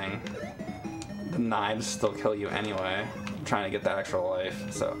pot thing, the knives still kill you anyway. I'm trying to get that extra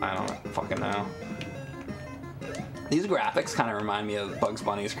life, so I don't fucking know. These graphics kind of remind me of Bugs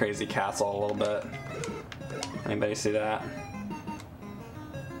Bunny's Crazy Castle a little bit. Anybody see that?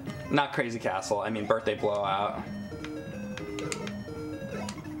 Not Crazy Castle, I mean Birthday Blowout.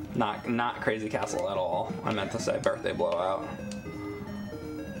 Not Crazy Castle at all. I meant to say Birthday Blowout.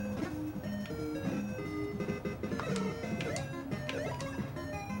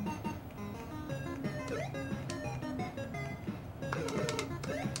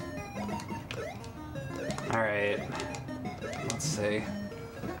 Alright. Let's see.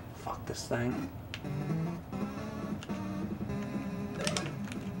 Fuck this thing.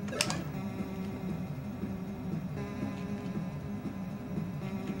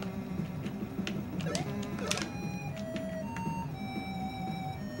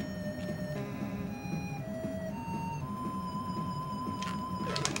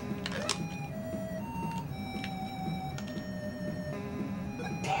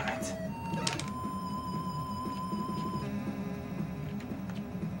 Damn it.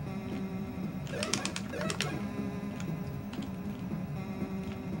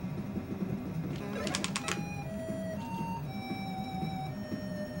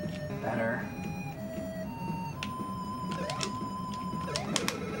 Better.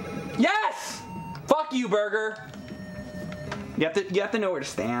 Yes! Fuck you, Burger. You have to know where to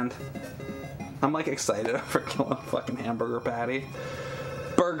stand. I'm like excited for killing a fucking hamburger patty.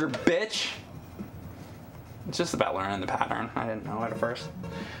 Burger bitch. It's just about learning the pattern. I didn't know it at first.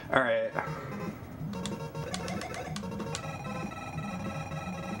 Alright.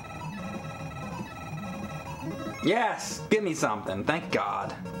 Yes! Give me something. Thank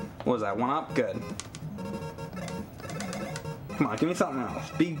God. What was that? 1 up? Good. Come on, give me something else.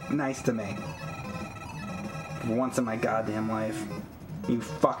 Be nice to me. For once in my goddamn life. You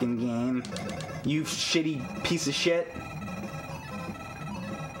fucking game. You shitty piece of shit.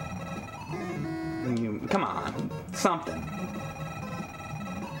 You, come on. Something.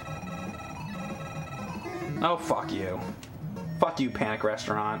 Oh, fuck you. Fuck you, Panic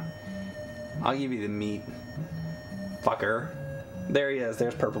Restaurant. I'll give you the meat. Fucker. There he is.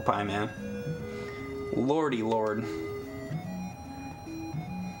 There's Purple Pie Man. Lordy Lord.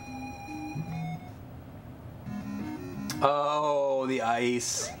 Oh, the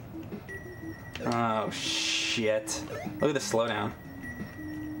ice. Oh, shit. Look at the slowdown.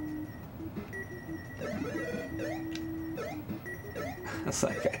 That's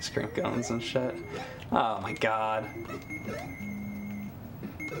like ice cream cones and shit. Oh my God.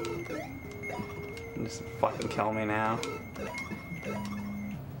 Just fucking kill me now.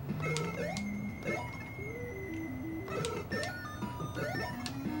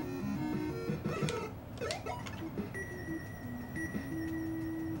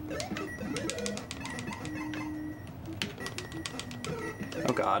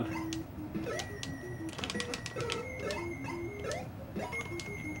 Oh God.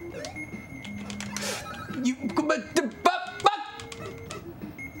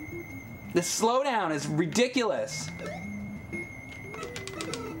 This slowdown is ridiculous.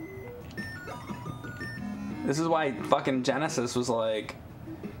 This is why fucking Genesis was like,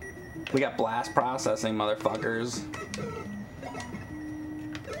 we got blast processing, motherfuckers.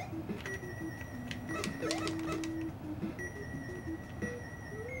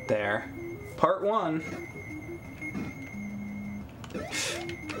 There. Part 1.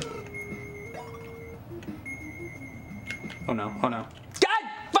 Oh no, oh no. God!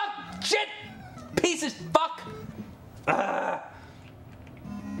 Fuck! Shit! Pieces! Fuck!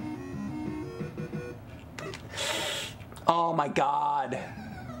 Oh my God.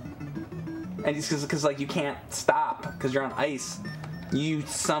 And it's because like you can't stop because you're on ice. You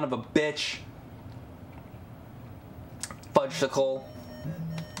son of a bitch. Fudgesicle.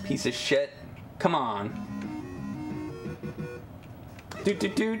 Piece of shit. Come on.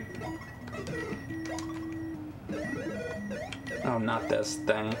 Dude. Oh, not this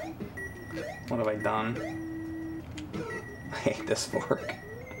thing. What have I done? I hate this fork.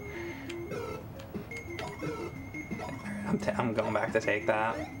 I'm going back to take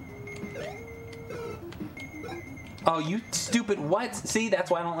that. Oh, you stupid what? See,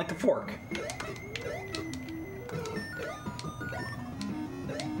 that's why I don't like the fork.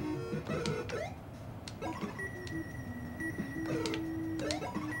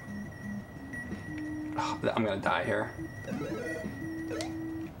 Oh, I'm gonna die here.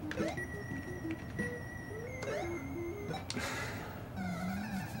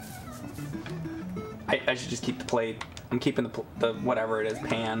 I should just keep the plate. I'm keeping the whatever it is,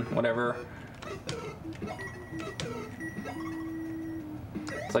 pan, whatever.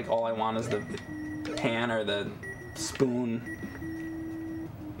 It's like all I want is the pan or the spoon.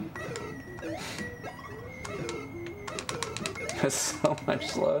 There's so much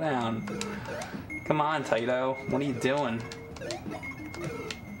slowdown. Come on, Taito. What are you doing?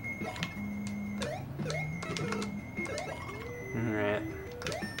 Alright.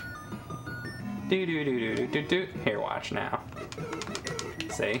 Do. Here, watch now.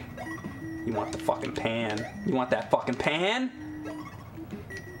 See? You want the fucking pan. You want that fucking pan?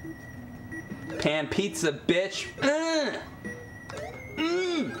 Pan pizza, bitch.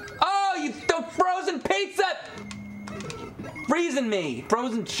 Oh, you the frozen pizza! Freezing me.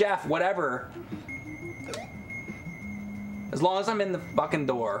 Frozen chef, whatever. As long as I'm in the fucking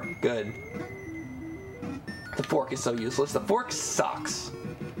door. Good. The fork is so useless. The fork sucks.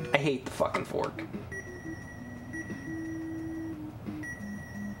 I hate the fucking fork.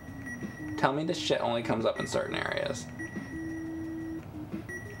 Tell me this shit only comes up in certain areas.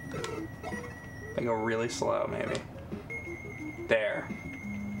 If I go really slow, maybe. There.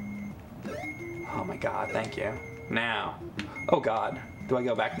 Oh my god, thank you. Now. Oh god. Do I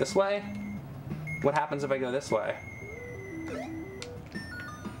go back this way? What happens if I go this way?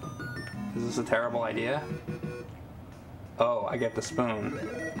 Is this a terrible idea? Oh, I get the spoon.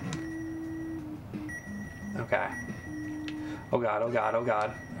 Okay. Oh god, oh god, oh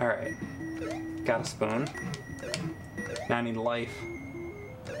god. Alright. Got a spoon. Now I need life.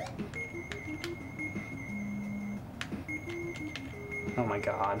 Oh my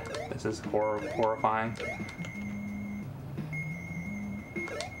god. This is horrifying.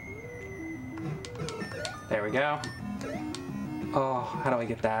 There we go. Oh, how do I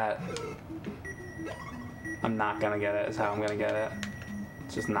get that? I'm not gonna get it, is how I'm gonna get it.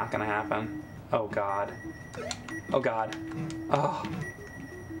 It's just not gonna happen. Oh god. Oh god. Oh.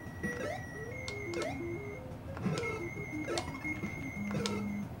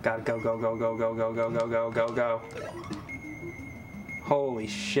 Gotta go, go, go, go, go, go, go, go, go, go, go. Holy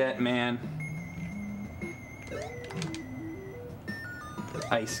shit, man.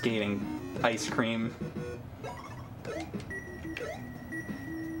 Ice skating. Ice cream.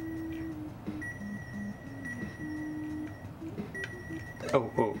 Oh,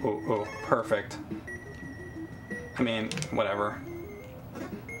 oh, oh, oh, perfect. I mean, whatever.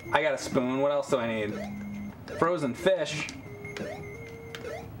 I got a spoon, what else do I need? Frozen fish.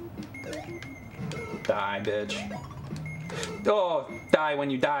 Die, bitch. Oh, die when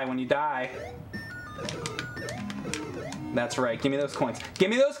you die, when you die. That's right, give me those coins. Give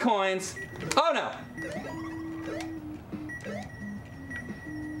me those coins! Oh no!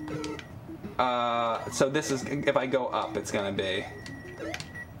 So this is, if I go up, it's gonna be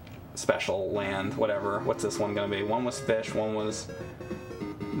special land, whatever. What's this one gonna be? One was fish, one was...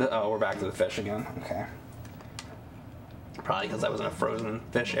 oh, we're back to the fish again. Okay. Probably because I was in a frozen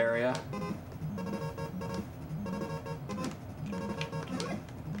fish area.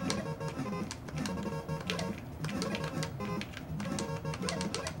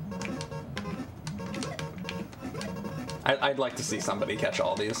 I'd like to see somebody catch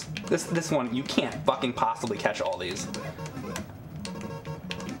all these. This one, you can't fucking possibly catch all these.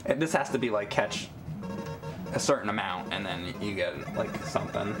 And this has to be like catch a certain amount and then you get like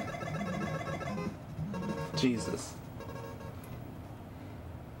something. Jesus.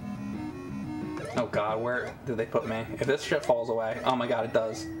 Oh god, where did they put me? If this shit falls away, oh my god, it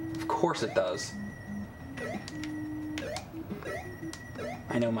does. Of course it does.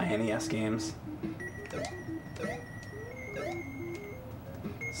 I know my NES games.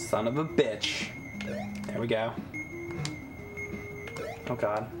 Son of a bitch. There we go. Oh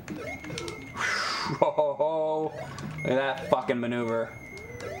god. Whoa, look at that fucking maneuver.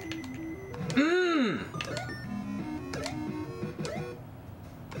 Mmm!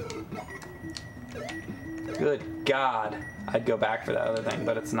 Good god. I'd go back for that other thing,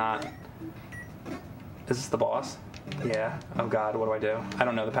 but it's not. Is this the boss? Yeah. Oh god, what do I do? I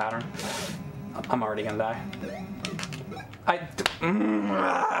don't know the pattern. I'm already gonna die. I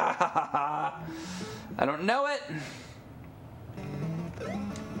don't know it.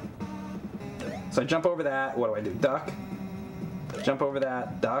 So I jump over that. What do I do? Duck. Jump over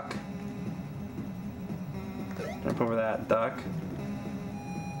that. Duck. Jump over that. Duck.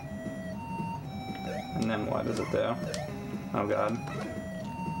 And then what does it do? Oh god.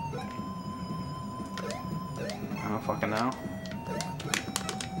 I don't fucking know.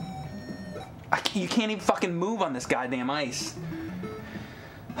 You can't even fucking move on this goddamn ice.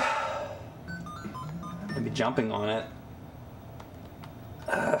 I'd be jumping on it.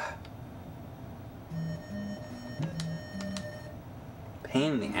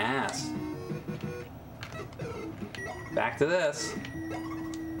 pain in the ass. Back to this.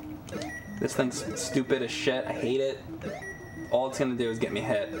 This thing's stupid as shit. I hate it. All it's gonna do is get me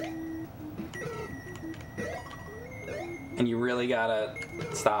hit. And you really gotta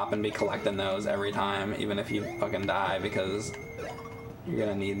stop and be collecting those every time, even if you fucking die, because you're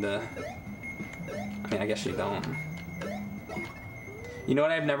gonna need the... I mean, I guess you don't. You know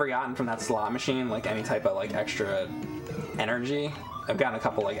what I've never gotten from that slot machine? Like any type of like extra energy. I've gotten a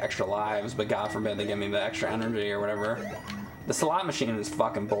couple like extra lives, but God forbid they give me the extra energy or whatever. The slot machine is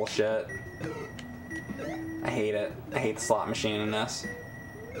fucking bullshit. I hate it. I hate the slot machine in this.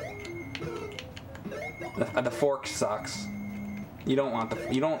 The fork sucks. You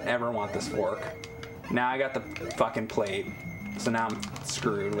don't ever want this fork. Now I got the fucking plate, so now I'm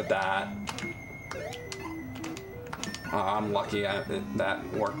screwed with that. Oh, I'm lucky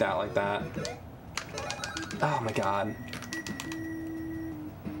that worked out like that. Oh my god.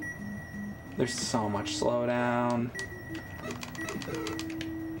 There's so much slowdown.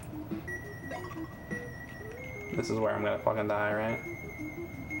 This is where I'm gonna fucking die, right?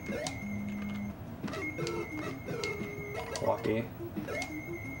 Lucky.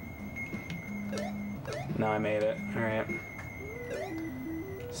 No, I made it. Alright.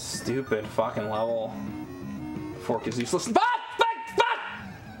 Stupid fucking level. Fork is useless. Fuck! Fuck! Fuck!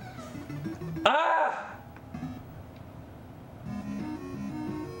 Ah!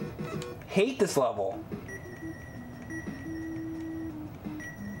 Hate this level.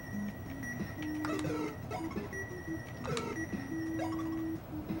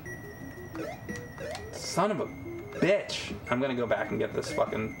 Son of a bitch. I'm gonna go back and get this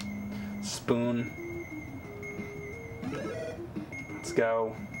fucking spoon. Let's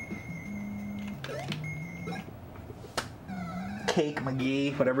go. Cake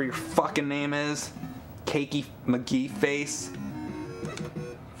McGee, whatever your fucking name is. Cakey McGee face.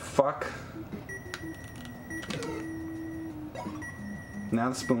 Fuck. Now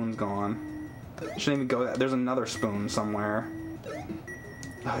the spoon's gone. Shouldn't even go that. There's another spoon somewhere.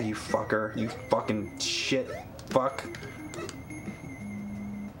 Oh, you fucker. You fucking shit. Fuck.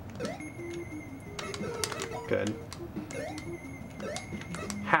 Good.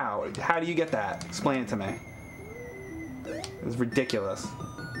 How? How do you get that? Explain it to me. It's ridiculous.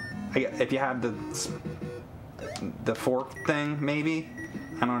 If you had the fork thing, maybe?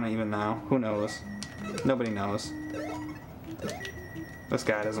 I don't even know. Who knows? Nobody knows. This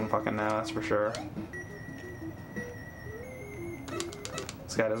guy doesn't fucking know, that's for sure.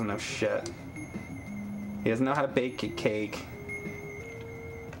 This guy doesn't know shit. He doesn't know how to bake a cake.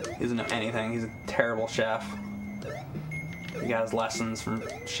 He doesn't know anything. He's a terrible chef. He got his lessons from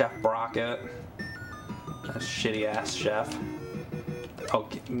Chef Brockett. A shitty ass chef.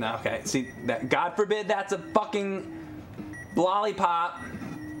 Okay, no, okay. See, that, God forbid that's a fucking lollipop.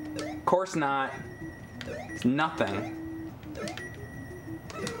 Of course not. It's nothing.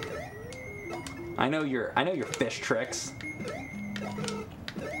 I know your fish tricks.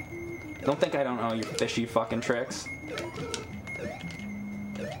 Don't think I don't know your fishy fucking tricks.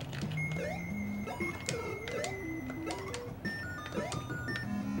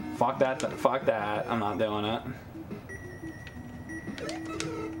 Fuck that, fuck that. I'm not doing it.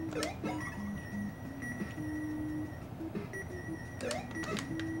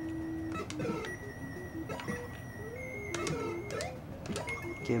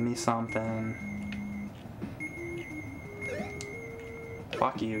 Give me something.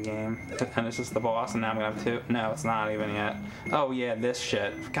 Fuck you, game. And it's just the boss, and now I'm gonna have two. No, it's not even yet. Oh yeah, this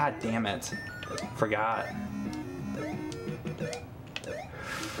shit. God damn it. Forgot.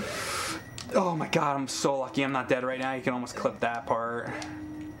 Oh my god, I'm so lucky I'm not dead right now. You can almost clip that part.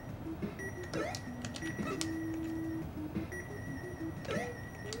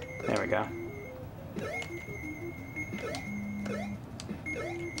 There we go.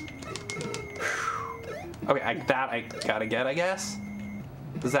 Okay, I gotta get, I guess.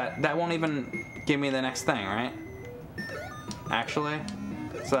 Does that won't even give me the next thing, right? Actually,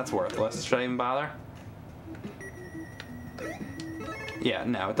 so that's worthless. Should I even bother? Yeah,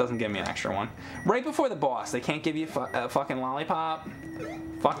 no, it doesn't give me an extra one. Right before the boss, they can't give you a fucking lollipop.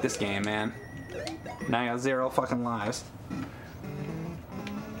 Fuck this game, man. Now I got 0 fucking lives.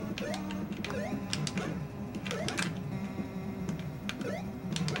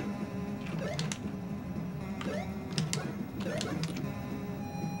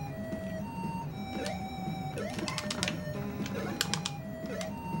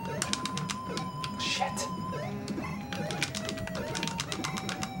 Shit.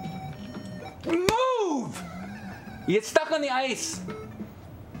 Move! You get stuck on the ice.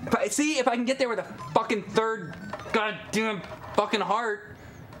 If I can get there with a fucking third goddamn fucking heart.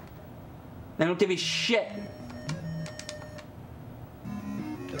 They don't give you shit.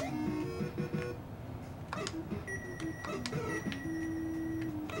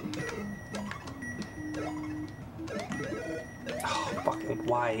 Oh, fucking,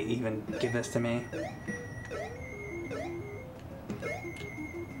 why even give this to me?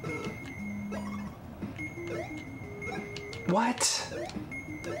 What?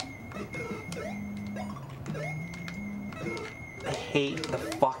 I hate the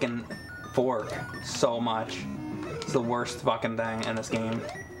fucking fork so much. It's the worst fucking thing in this game.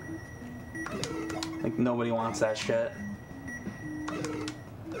 Like, nobody wants that shit.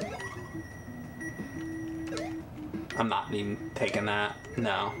 I'm not even taking that.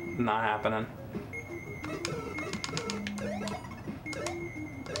 No, not happening.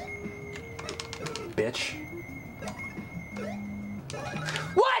 Bitch.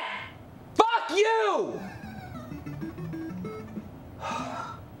 What? Fuck you!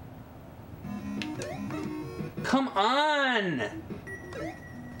 Come on!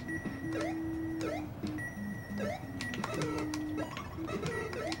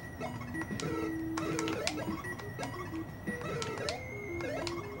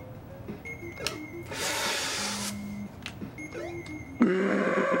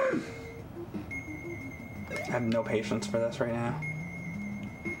 I have no patience for this right now.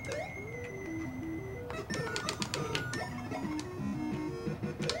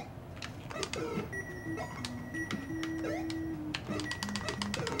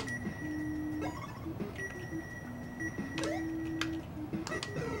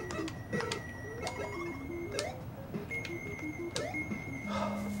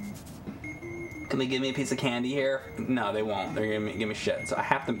 Can they give me a piece of candy here? No, they won't. They're gonna give me shit. So I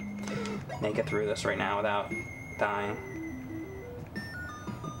have to make it through this right now without dying.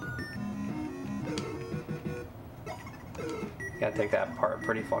 Gotta take that part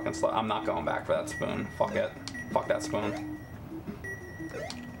pretty fucking slow. I'm not going back for that spoon. Fuck it. Fuck that spoon.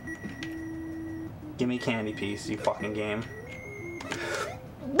 Give me a candy piece, you fucking game.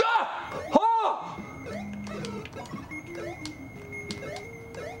 Ah! Oh!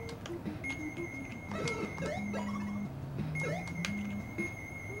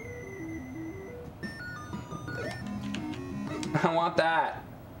 I want that.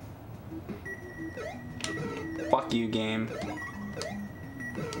 Fuck you, game.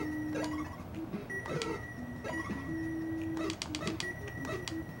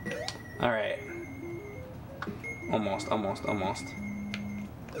 Alright. Almost.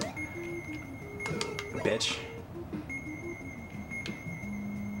 Bitch.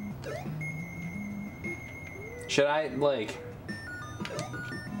 Should I, like...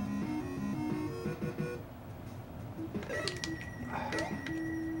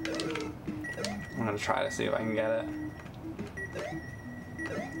 I'm gonna try to see if I can get it.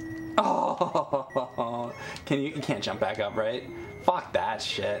 Oh, you can't jump back up, right? Fuck that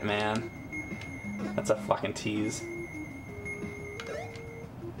shit, man. That's a fucking tease.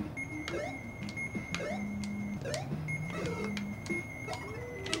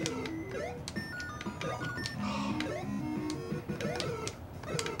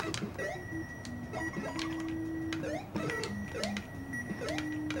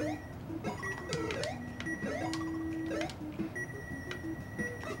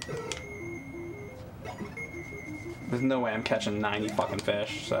 There's no way I'm catching 90 fucking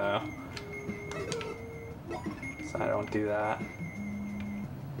fish, so I don't do that.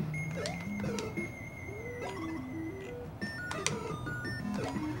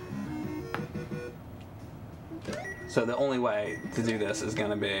 So the only way to do this is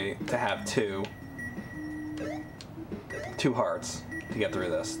gonna be to have two hearts to get through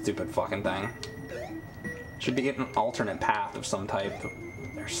this stupid fucking thing. Should be an alternate path of some type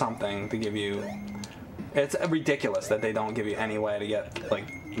or something to give you. It's ridiculous that they don't give you any way to get,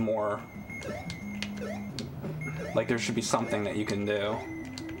 like, more. Like, there should be something that you can do.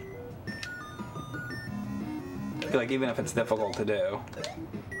 Like, even if it's difficult to do,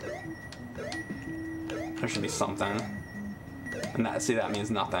 there should be something. And that, see, that means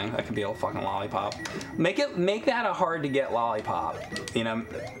nothing. That could be a fucking lollipop. Make that a hard to get lollipop. You know,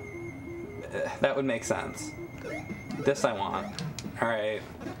 that would make sense. This I want. All right.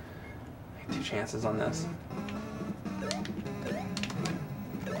 2 chances on this.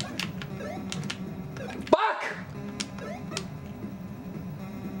 Fuck!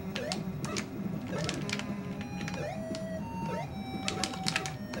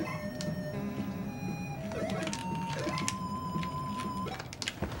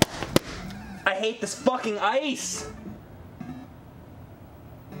 I hate this fucking ice!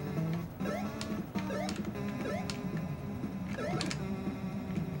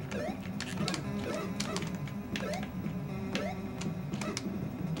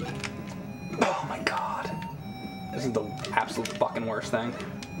 This is the absolute fucking worst thing.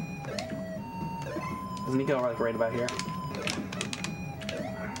 Doesn't he go like right about here?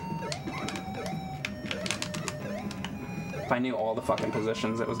 If I knew all the fucking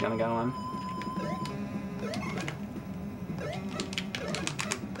positions it was gonna go in.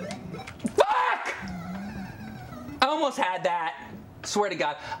 Fuck! I almost had that. Swear to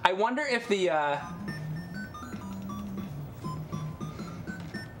God. I wonder if the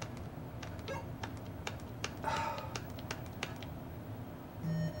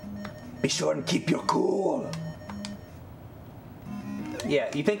be sure and keep your cool. Yeah,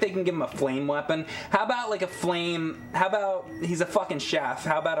 you think they can give him a flame weapon? How about like a flame? How about he's a fucking chef?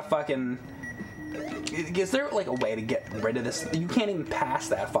 How about a fucking? Is there like a way to get rid of this? You can't even pass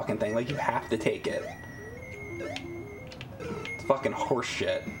that fucking thing. Like you have to take it. It's fucking horse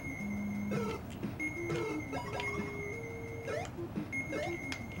shit.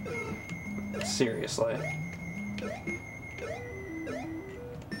 Seriously.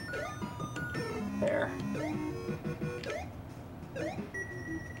 There.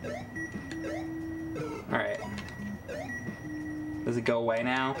 Alright. Does it go away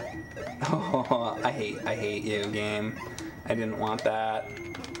now? Oh, I hate you, game. I didn't want that.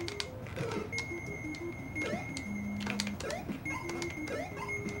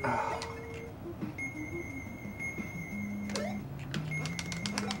 Oh.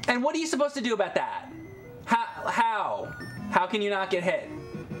 And what are you supposed to do about that? How? How can you not get hit?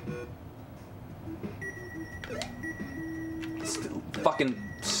 Fucking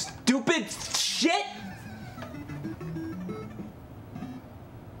stupid shit!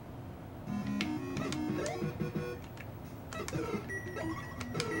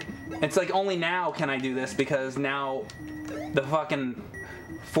 It's like only now can I do this because now the fucking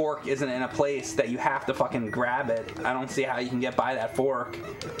fork isn't in a place that you have to fucking grab it. I don't see how you can get by that fork.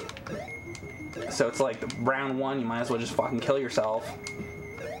 So it's like round one, you might as well just fucking kill yourself.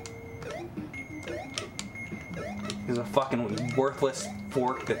 There's a fucking worthless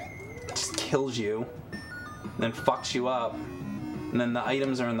fork that just kills you, and then fucks you up, and then the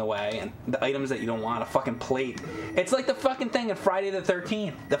items are in the way, and the items that you don't want, a fucking plate. It's like the fucking thing in Friday the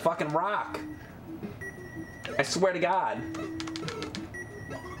 13th, the fucking rock. I swear to God.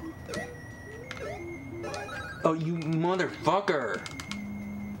 Oh, you motherfucker.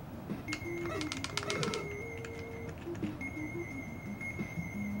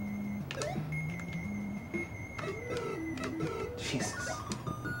 Jesus.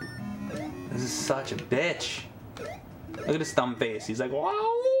 This is such a bitch. Look at his thumb face. He's like, wow,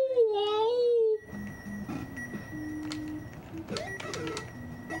 wow.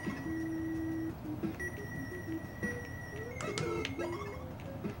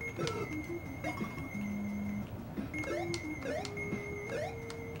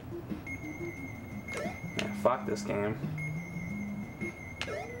 Yeah, fuck this game.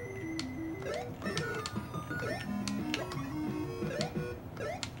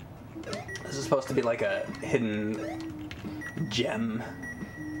 This is supposed to be like a hidden gem.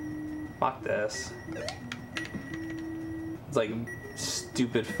 Fuck this. It's like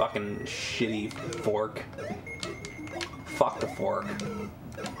stupid fucking shitty fork. Fuck the fork.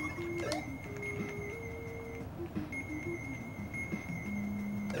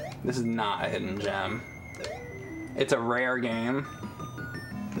 This is not a hidden gem. It's a rare game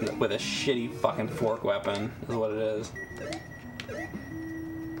with a shitty fucking fork weapon, is what it is.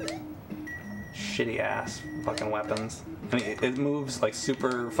 Shitty ass fucking weapons. I mean, it moves like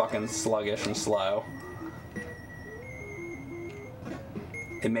super fucking sluggish and slow.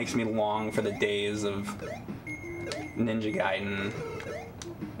 It makes me long for the days of Ninja Gaiden.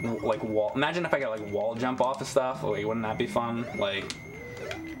 Like wall. Imagine if I got like wall jump off of stuff. Like, wouldn't that be fun? Like,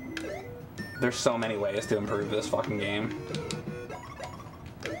 there's so many ways to improve this fucking game.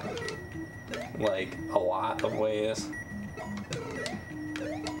 Like, a lot of ways.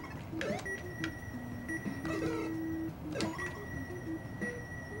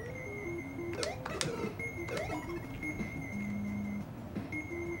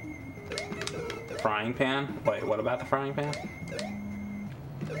 Frying pan? Wait, what about the frying pan?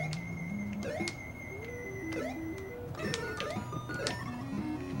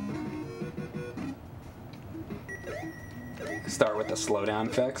 Start with the slowdown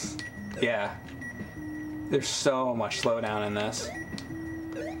fix. Yeah. There's so much slowdown in this.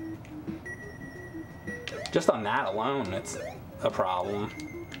 Just on that alone, it's a problem.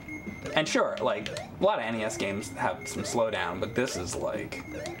 And sure, like, a lot of NES games have some slowdown, but this is like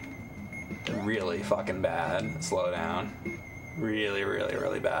really fucking bad slowdown. Really, really,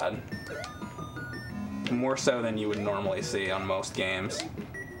 really bad. More so than you would normally see on most games.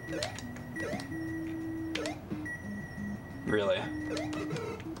 Really.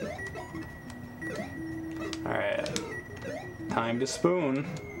 Alright. Time to spoon.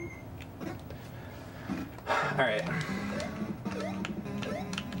 Alright.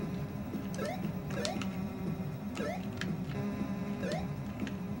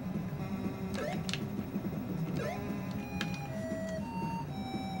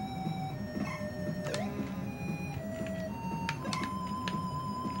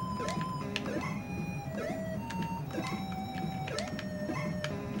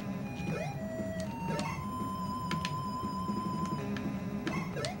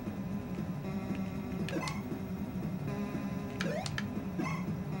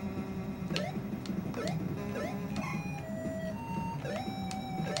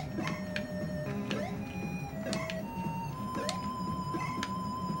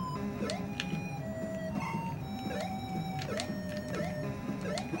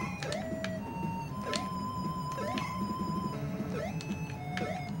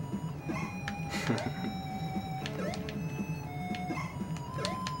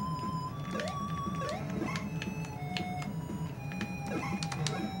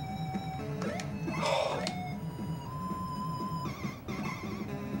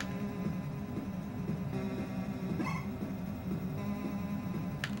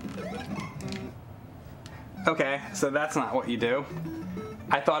 Okay, so that's not what you do.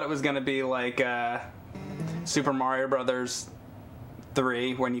 I thought it was gonna be like Super Mario Brothers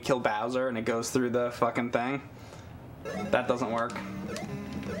 3 when you kill Bowser and it goes through the fucking thing. That doesn't work.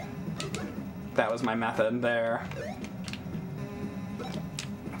 That was my method there.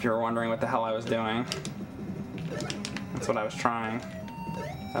 If you were wondering what the hell I was doing, that's what I was trying.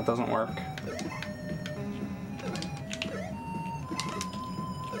 That doesn't work.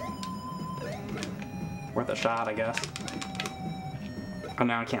 Worth a shot, I guess. Oh,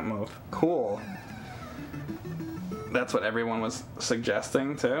 now I can't move. Cool. That's what everyone was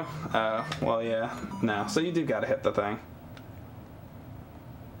suggesting, too? Well, yeah. No. So you do gotta hit the thing.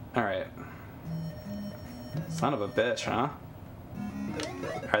 Alright. Son of a bitch, huh?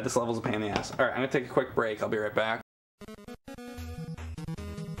 Alright, this level's a pain in the ass. Alright, I'm gonna take a quick break. I'll be right back.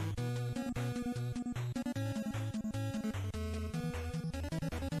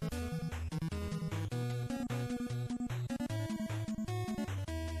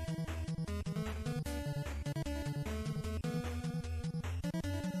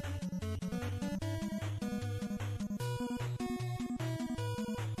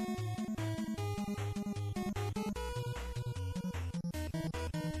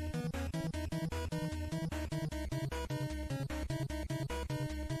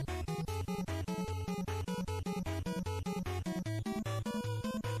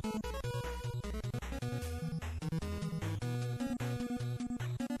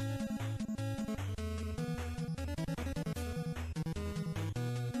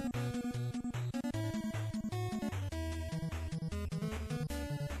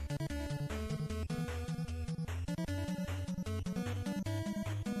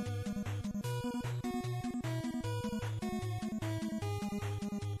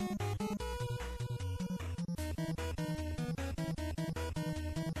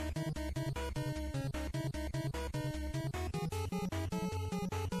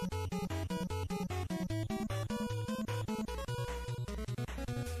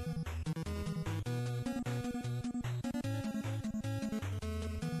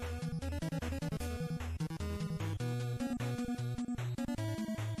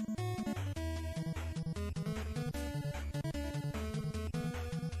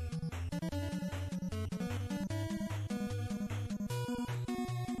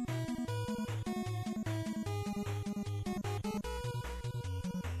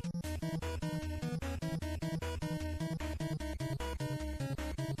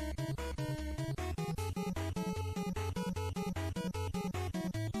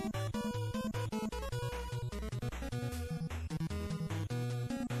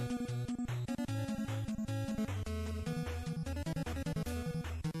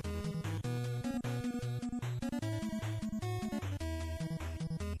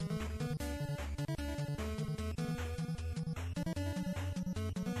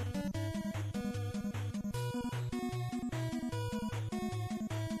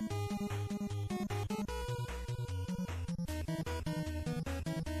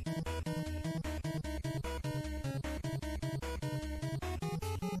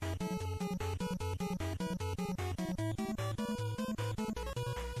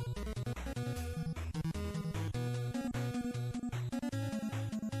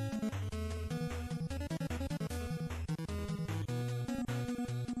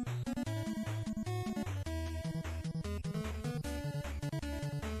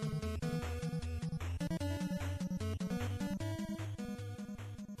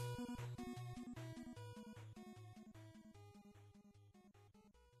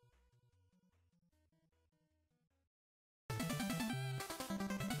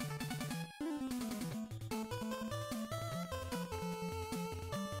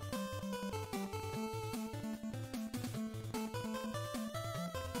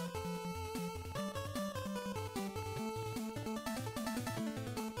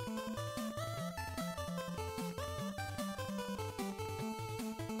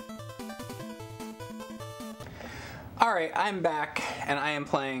 Alright, I'm back, and I am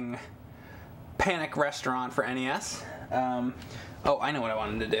playing Panic Restaurant for NES. Oh, I know what I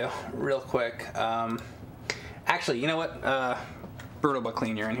wanted to do, real quick. Actually, you know what? Brutal but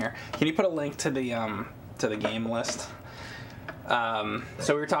Clean, you're in here. Can you put a link to the game list? So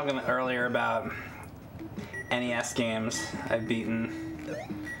we were talking earlier about NES games I've beaten.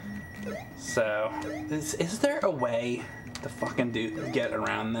 So, is there a way to fucking get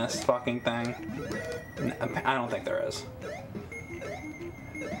around this fucking thing? I don't think there is.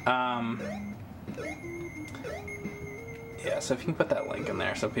 Yeah, so if you can put that link in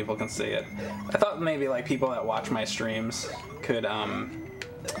there so people can see it. I thought maybe like people that watch my streams could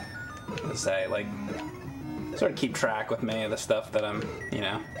say like sort of keep track with me of the stuff that I'm, you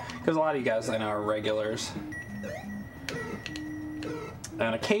know, because a lot of you guys I know are regulars.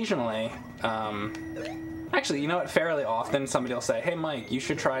 And occasionally, actually, you know what, fairly often somebody will say, hey Mike, you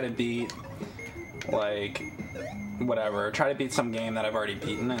should try to beat, like, whatever, try to beat some game that I've already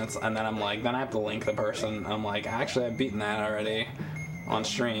beaten, and then I'm like, then I have to link the person, I'm like, actually I've beaten that already on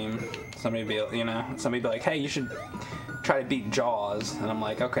stream. Somebody be like, hey, you should try to beat Jaws, and I'm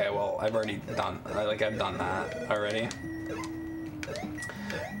like, okay, well, I've done that already.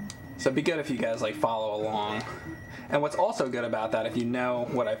 So it'd be good if you guys like follow along. And what's also good about that, if you know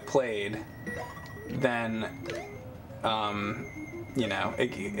what I've played, then, you know,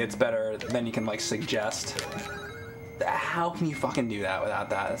 it's better, then you can, like, suggest. How can you fucking do that without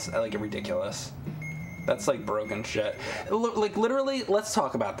that? It's, like, ridiculous. That's, like, broken shit. Like, literally, let's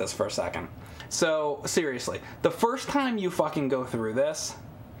talk about this for a second. So, seriously, the first time you fucking go through this,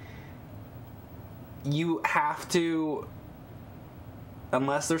 you have to,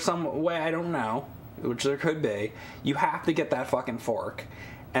 unless there's some way, I don't know, which there could be, you have to get that fucking fork,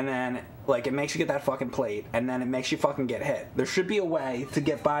 and then, like, it makes you get that fucking plate, and then it makes you fucking get hit. There should be a way to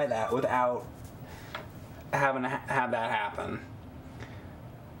get by that without having to have that happen.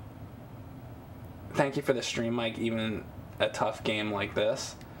 Thank you for the stream, Mike, even a tough game like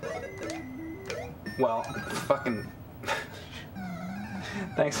this. Well, fucking...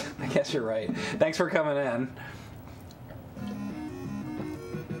 Thanks, I guess you're right. Thanks for coming in.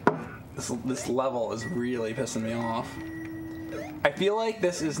 This level is really pissing me off. I feel like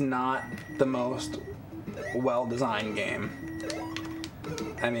this is not the most well-designed game.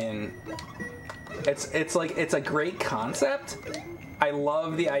 I mean, it's like, it's a great concept. I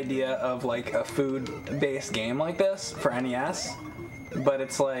love the idea of like a food-based game like this for NES, but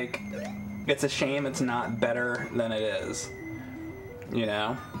it's like, it's a shame it's not better than it is. You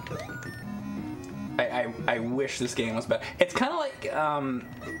know? I wish this game was better. It's kind of like,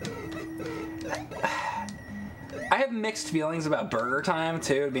 I have mixed feelings about Burger Time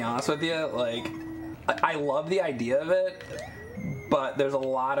too, to be honest with you. Like, I love the idea of it, but there's a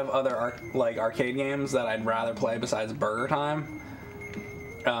lot of other arcade games that I'd rather play besides Burger Time.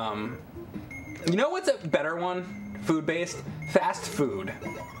 You know what's a better one? Food-based? Fast Food.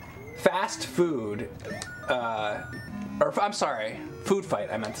 Fast Food. Or I'm sorry, Food Fight.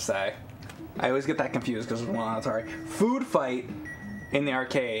 I meant to say. I always get that confused because there's one on Atari. Food Fight in the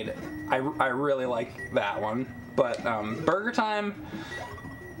arcade. I really like that one. But Burger Time's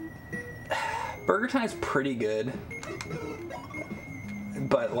pretty good.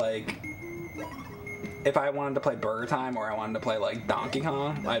 But like, if I wanted to play Burger Time or I wanted to play like Donkey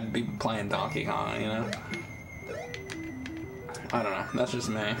Kong, I'd be playing Donkey Kong, you know? I don't know, that's just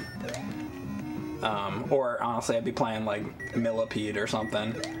me. Or honestly, I'd be playing like Millipede or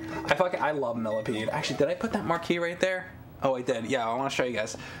something. I love Millipede. Actually, did I put that marquee right there? Oh, I did. Yeah, I want to show you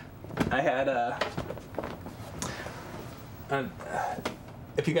guys. I had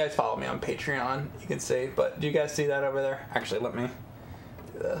if you guys follow me on Patreon, you can see. But do you guys see that over there? Actually, let me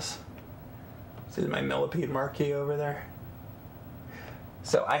do this. See my Millipede marquee over there?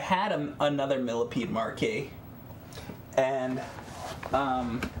 So I had another Millipede marquee, and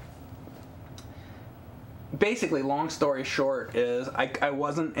basically, long story short is I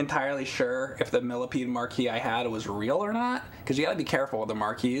wasn't entirely sure if the Millipede marquee I had was real or not, because you gotta be careful with the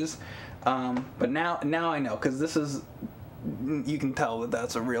marquees. But now I know, because this is, you can tell that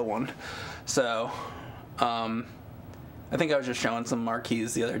that's a real one. So I think I was just showing some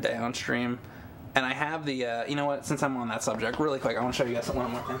marquees the other day on stream, and I have the you know what, since I'm on that subject, really quick, I want to show you guys one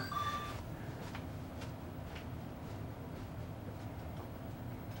more thing.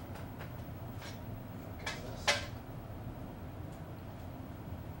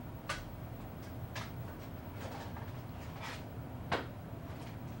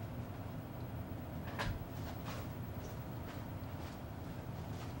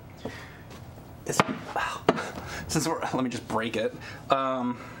 Let me just break it.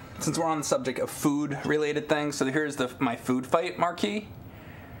 since we're on the subject of food-related things, so here's my Food Fight marquee,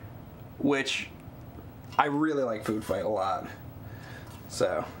 which I really like Food Fight a lot.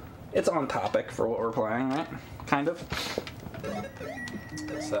 So it's on topic for what we're playing, right? Kind of.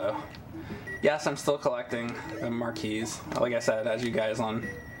 So yes, I'm still collecting the marquees. Like I said, as you guys on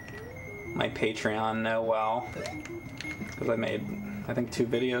my Patreon know well, because I made, I think, 2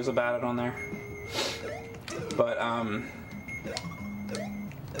 videos about it on there. But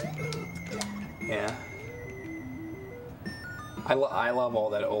yeah, I love all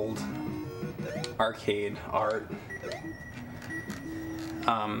that old arcade art.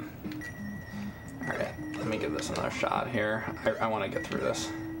 All right, let me give this another shot here. I want to get through this.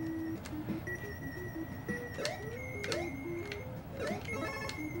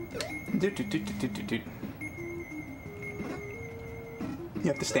 You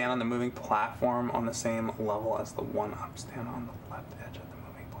have to stand on the moving platform on the same level as the one-up. Stand on the left edge of the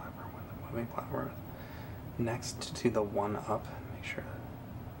moving platform when the moving platform is next to the one-up. Make sure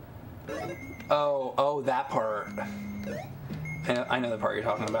that... Oh, that part. I know the part you're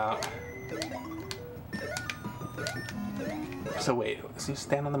talking about. So wait, so you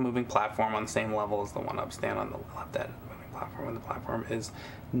stand on the moving platform on the same level as the one-up. Stand on the left edge of the moving platform when the platform is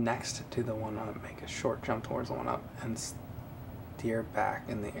next to the one-up. Make a short jump towards the one-up and steer back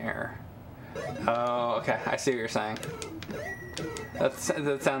in the air. Oh, okay. I see what you're saying.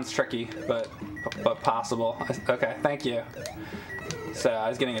 That sounds tricky, but possible. Okay, thank you. So I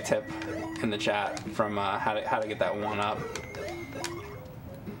was getting a tip in the chat from how to get that one up.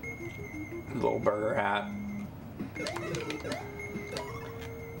 Little burger hat.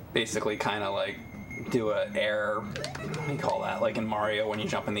 Basically, kind of like do a air. What do you call that? Like in Mario when you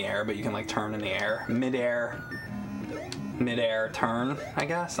jump in the air, but you can like turn in the air, midair turn, I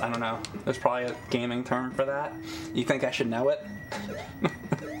guess. I don't know. There's probably a gaming term for that. You think I should know it?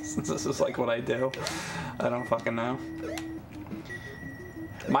 Since this is like what I do. I don't fucking know.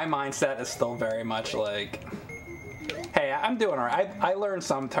 My mindset is still very much like, hey, I'm doing alright. I learned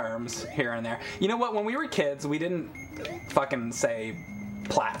some terms here and there. You know what? When we were kids, we didn't fucking say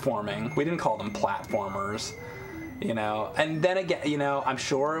platforming. We didn't call them platformers. You know, and then again, you know, I'm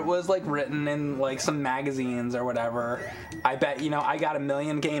sure it was like written in like some magazines or whatever. I bet, you know, I got a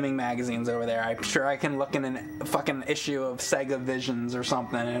million gaming magazines over there. I'm sure I can look in a fucking issue of Sega Visions or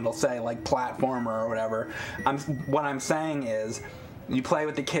something and it'll say like platformer or whatever. What I'm saying is, you play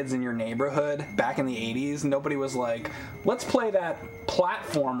with the kids in your neighborhood back in the 80s, nobody was like, let's play that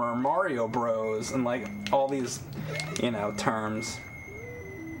platformer Mario Bros. And like all these, you know, terms.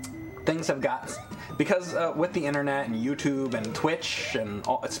 Things have got... Because with the internet and YouTube and Twitch and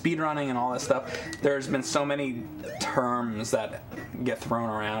speedrunning and all this stuff, there's been so many terms that get thrown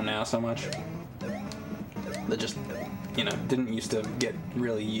around now so much that just, you know, didn't used to get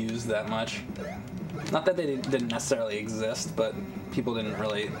really used that much. Not that they didn't necessarily exist, but people didn't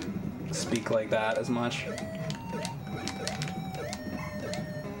really speak like that as much.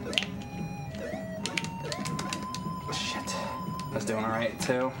 Shit. I was doing alright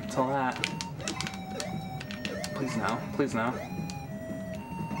too, until that. Please no. Please no.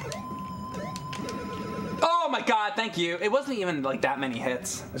 Oh my god, thank you. It wasn't even like that many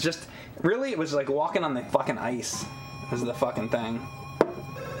hits. It's just, really, it was like walking on the fucking ice is the fucking thing.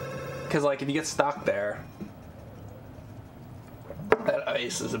 Because like if you get stuck there, that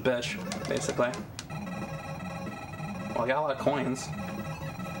ice is a bitch, basically. Well, I got a lot of coins.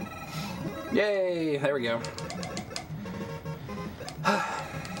 Yay, there we go.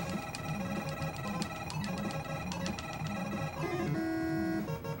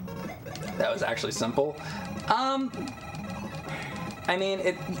 That was actually simple. I mean,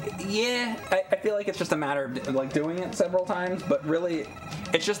 yeah, I feel like it's just a matter of like doing it several times, but really,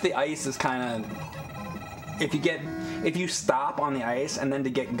 it's just the ice is kind of, if you stop on the ice and then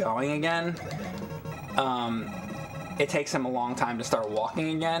to get going again, it takes him a long time to start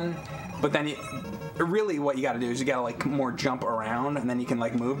walking again, but then really what you gotta do is you gotta like more jump around and then you can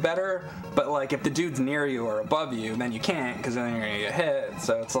like move better, but like if the dude's near you or above you, then you can't, because then you're gonna get hit,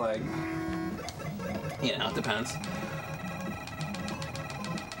 so it's like, you know, it depends.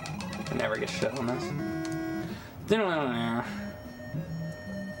 I never get shit on this.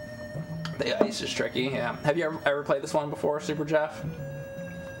 The ice is tricky, yeah. Have you ever played this one before, Super Jeff?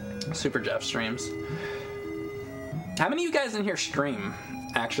 Super Jeff streams. How many of you guys in here stream,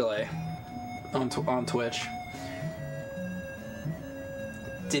 actually, on Twitch?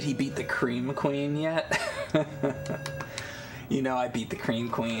 Did he beat the Cream Queen yet? You know I beat the Cream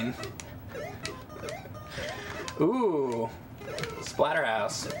Queen. Ooh,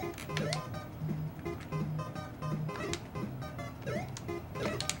 Splatterhouse.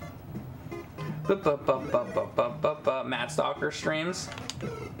 Matt Stalker streams.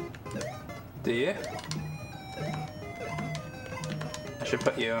 Do you? I should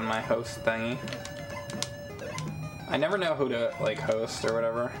put you in my host thingy. I never know who to like host or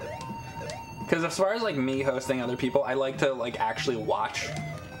whatever. Because as far as like me hosting other people, I like to like actually watch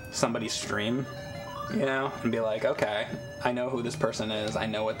somebody stream, you know, and be like, okay, I know who this person is. I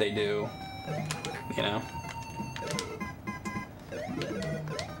know what they do, you know.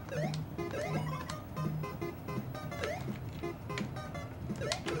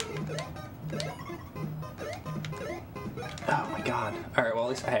 Oh my god. Alright, well at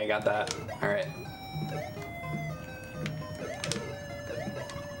least, hey, I got that. Alright.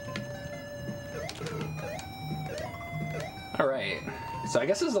 Alright. So I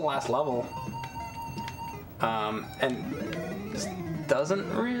guess this is the last level. And this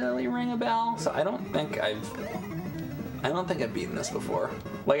doesn't really ring a bell, so I don't think I've beaten this before.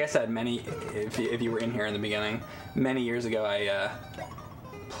 Like I said, if you were in here in the beginning, many years ago I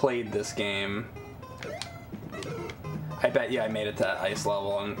played this game. I bet you I made it to that ice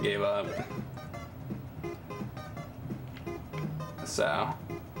level and gave up. So,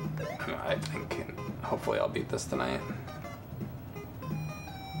 I think hopefully I'll beat this tonight.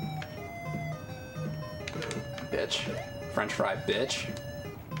 Bitch. French fry bitch.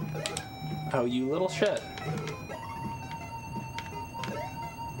 Oh, you little shit.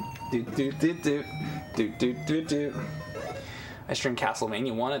 Do. I stream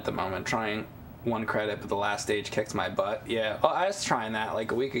Castlevania 1 at the moment, trying 1 credit, but the last stage kicked my butt. Yeah, well, I was trying that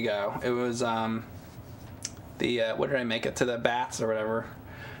like a week ago. It was what did I make it to, the bats or whatever.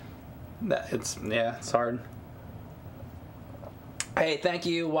 It's hard. Hey, thank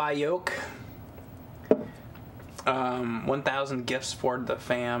you, Wyoke. 1,000 gifts for the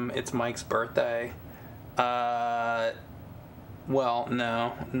fam. It's Mike's birthday. Well,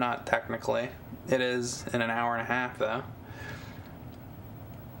 no, not technically. It is in an hour and a half though.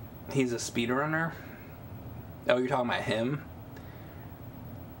 He's a speedrunner? Oh, you're talking about him?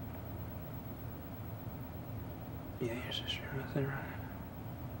 Yeah, here's a stream.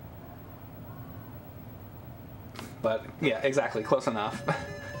 But, yeah, exactly. Close enough.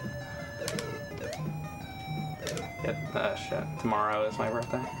 Yeah, shit. Tomorrow is my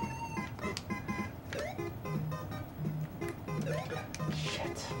birthday.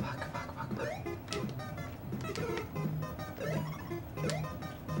 Shit. Fuck.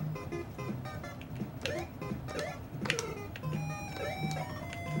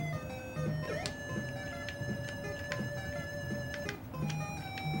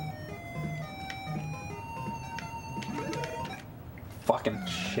 Fucking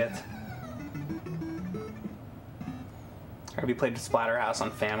shit. We played Splatterhouse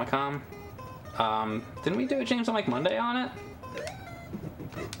on Famicom. Didn't we do a James on Like Monday on it?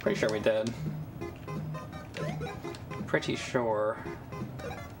 Pretty sure we did. Pretty sure.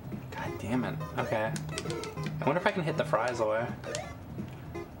 God damn it. Okay. I wonder if I can hit the fries away.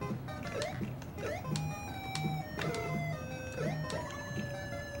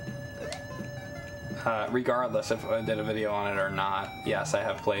 Regardless if I did a video on it or not, yes, I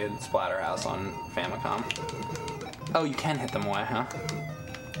have played Splatterhouse on Famicom. Oh, you can hit them away, huh?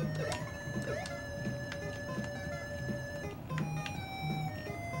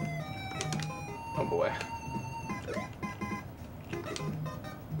 Oh boy.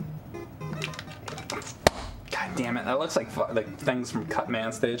 God damn it, that looks like things from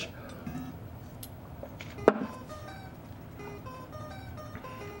Cutman stage.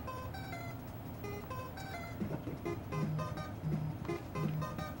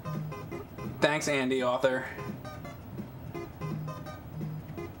 Thanks, Andy, author.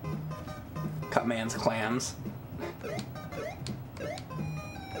 Cutman's clams.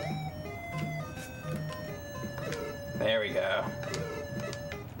 There we go.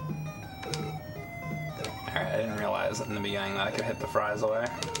 Alright, I didn't realize in the beginning that I could hit the fries away.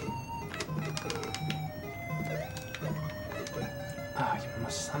 Oh, you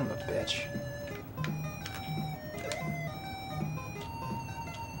son of a bitch.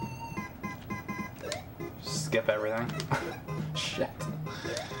 Skip everything. Shit.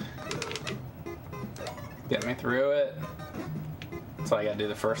 Get me through it. That's what I gotta do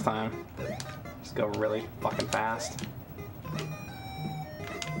the first time. Just go really fucking fast.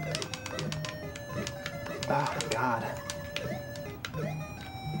 Oh my god.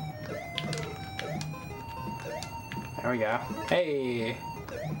 There we go. Hey!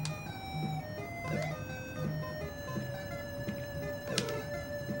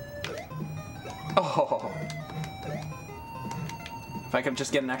 Oh! If I could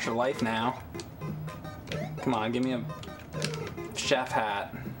just get an extra life now. Come on, give me a chef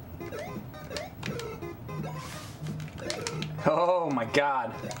hat. Oh my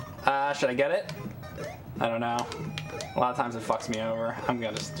god. Should I get it? I don't know. A lot of times it fucks me over. I'm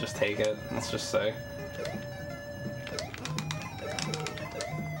gonna just take it. Let's just say.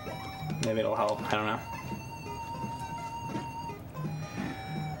 Maybe it'll help. I don't know.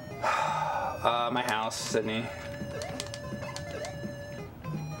 My house, Sydney.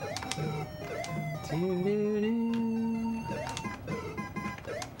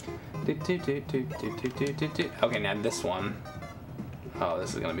 Okay, now this one. Oh,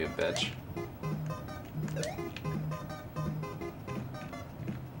 this is gonna be a bitch.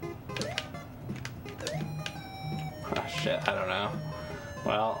 Oh shit, I don't know.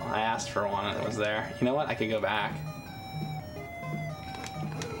 Well, I asked for one and it was there. You know what? I could go back.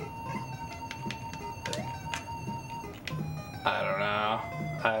 I don't know.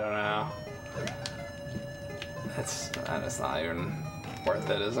 I don't know. That's not even worth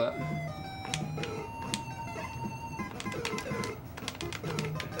it, is it?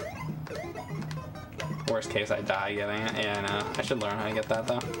 Worst case, I die getting it. Yeah, I know. I should learn how to get that,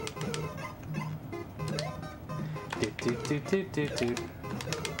 though.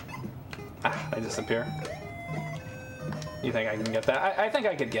 Ah, they disappear. You think I can get that? I think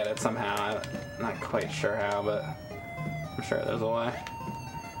I could get it somehow. I'm not quite sure how, but I'm sure there's a way.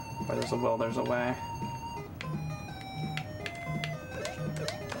 Where there's a will, there's a way.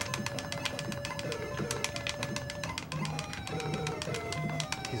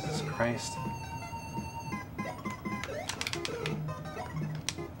 Jesus Christ.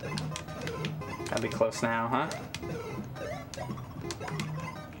 Gotta be close now, huh?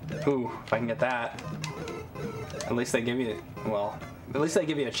 Ooh, if I can get that. At least they give you, well, at least they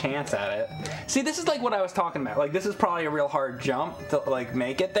give you a chance at it. See, this is like what I was talking about. Like, this is probably a real hard jump to, like,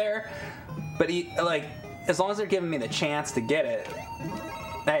 make it there. But, like, as long as they're giving me the chance to get it.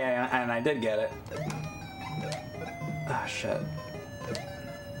 And I did get it. Ah, shit.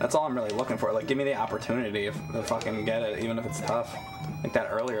 That's all I'm really looking for. Like, give me the opportunity if I can get it, even if it's tough. Like, that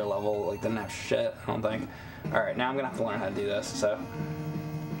earlier level, like, didn't have shit, I don't think. Alright, now I'm gonna have to learn how to do this, so.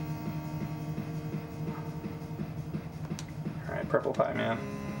 Alright, Purple Pie Man.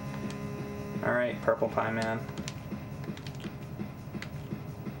 Alright, Purple Pie Man.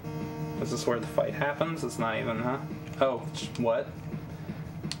 Is this where the fight happens? It's not even, huh? Oh, what?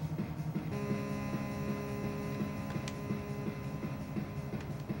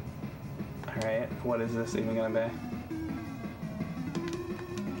 Alright, what is this even gonna be?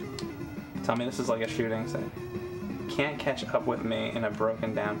 Tell me this is like a shooting thing. Can't catch up with me in a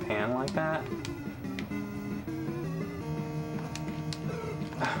broken down pan like that?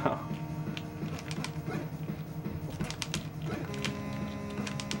 Oh.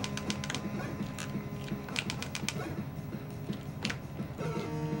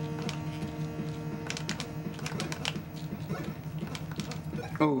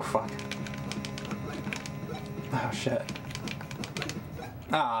 Ooh, fuck. Oh, shit.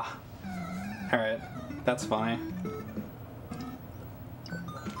 Ah. Alright. That's funny.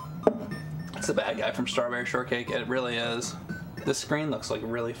 It's the bad guy from Strawberry Shortcake. It really is. This screen looks like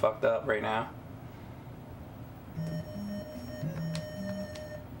really fucked up right now.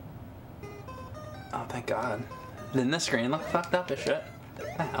 Oh, thank God. Didn't this screen look fucked up as shit?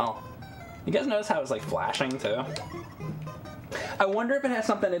 What the hell? You guys notice how it was like flashing too? I wonder if it has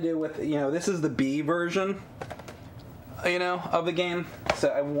something to do with, you know, this is the B version, you know, of the game. So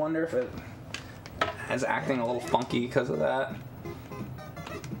I wonder if it is acting a little funky because of that.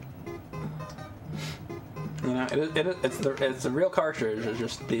 You know, it's the real cartridge. It's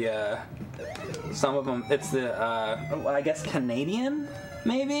just the some of them. It's the I guess Canadian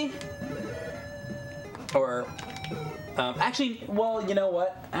maybe, or actually, well, you know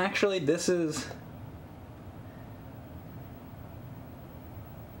what? Actually, this is.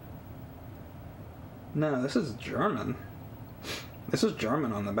 No, this is German. This is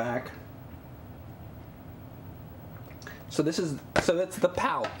German on the back. So this is it's the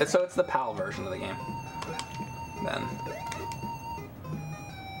PAL. So it's the PAL version of the game. Then.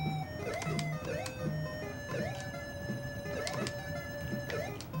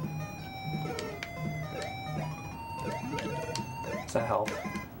 Does that help?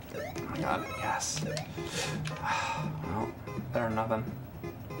 Oh my God, yes. Well, better than nothing.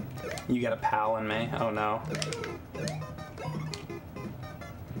 You get a PAL in me. Oh no.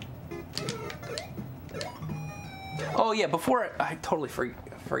 Oh yeah, before I totally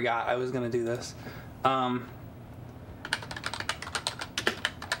forgot I was gonna do this.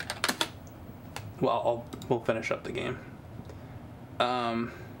 Well, we'll finish up the game.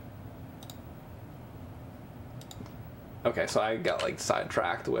 Okay, so I got like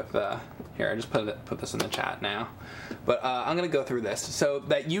sidetracked with Here, I just put this in the chat now. But I'm going to go through this so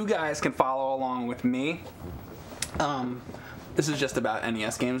that you guys can follow along with me. This is just about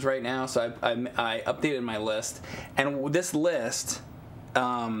NES games right now, so I updated my list. And this list,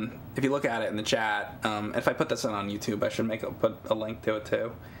 if you look at it in the chat, if I put this on YouTube, I should put a link to it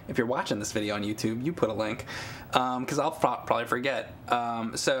too. If you're watching this video on YouTube, you put a link, because I'll probably forget.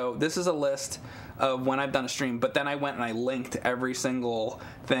 So this is a list of when I've done a stream, but then I went and I linked every single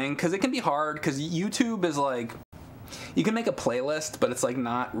thing, because it can be hard, because YouTube is like, you can make a playlist, but it's like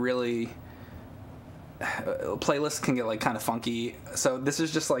not really, playlists can get like kind of funky. So this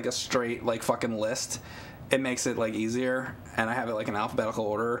is just like a straight like fucking list. It makes it like easier, and I have it like in alphabetical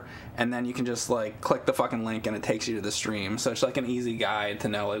order, and then you can just like click the fucking link and it takes you to the stream. So it's like an easy guide to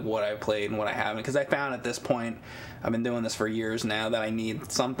know like what I've played and what I haven't, because I found at this point, I've been doing this for years now, that I need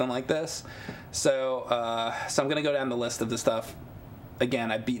something like this. So I'm gonna go down the list of the stuff.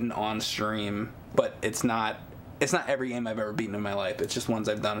 Again, I've beaten on stream, but it's not every game I've ever beaten in my life. It's just ones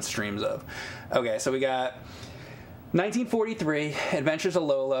I've done streams of. Okay, so we got 1943, Adventures of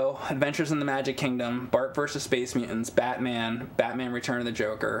Lolo, Adventures in the Magic Kingdom, Bart vs. Space Mutants, Batman, Batman Return of the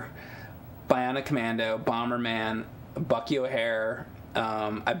Joker, Bionic Commando, Bomberman, Bucky O'Hare.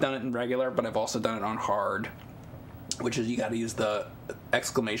 I've done it in regular, but I've also done it on hard, which is you got to use the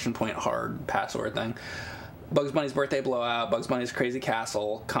exclamation point hard password thing. Bugs Bunny's Birthday Blowout, Bugs Bunny's Crazy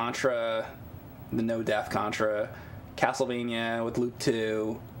Castle, Contra, the No Death Contra, Castlevania with Loop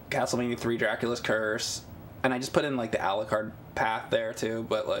 2, Castlevania 3 Dracula's Curse, and I just put in like the Alucard path there too,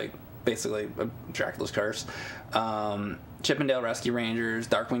 but like basically Dracula's Curse. Chip and Dale Rescue Rangers,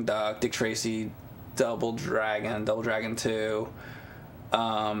 Darkwing Duck, Dick Tracy, Double Dragon 2,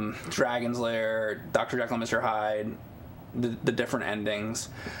 Dragon's Lair, Dr. Jekyll and Mr. Hyde, the different endings.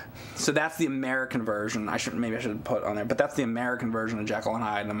 So that's the American version. Maybe I should put on there, but that's the American version of Jekyll and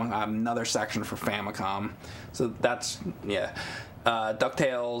Hyde, and I have another section for Famicom. So that's, yeah.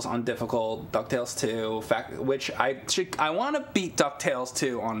 DuckTales on difficult, DuckTales 2, which I want to beat DuckTales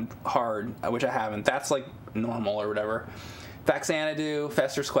 2 on hard, which I haven't. That's like normal or whatever. Faxanadu,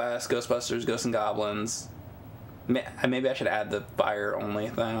 Fester's Quest, Ghostbusters, Ghosts and Goblins. Maybe I should add the fire only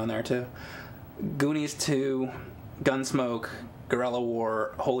thing on there too. Goonies 2, Gunsmoke, Guerrilla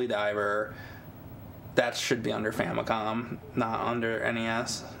War, Holy Diver. That should be under Famicom, not under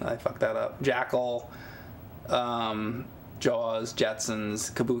NES. I fucked that up. Jackal, Jaws,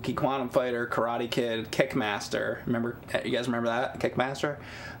 Jetsons, Kabuki, Quantum Fighter, Karate Kid, Kickmaster. You guys remember that? Kickmaster?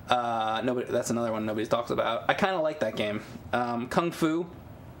 That's another one nobody talks about. I kind of like that game. Kung Fu,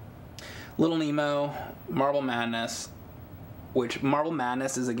 Little Nemo, Marble Madness, which Marble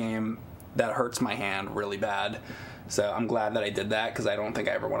Madness is a game that hurts my hand really bad. So I'm glad that I did that, because I don't think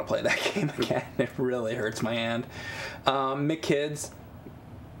I ever want to play that game again. It really hurts my hand. McKids,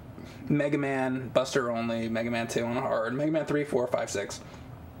 Mega Man, Buster Only, Mega Man 2 on hard, Mega Man 3, 4, 5, 6.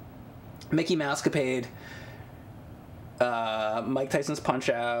 Mickey Mousecapade, Mike Tyson's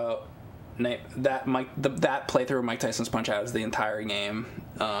Punch-Out. That playthrough of Mike Tyson's Punch-Out is the entire game,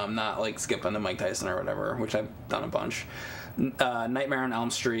 not like skipping to Mike Tyson or whatever, which I've done a bunch. Nightmare on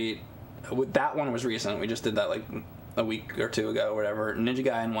Elm Street. That one was recent. We just did that like a week or two ago or whatever. Ninja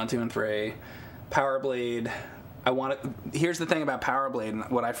Gaiden 1, 2, and 3. Power Blade. Here's the thing about Power Blade and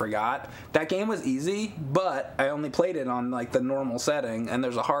what I forgot. That game was easy, but I only played it on like the normal setting, and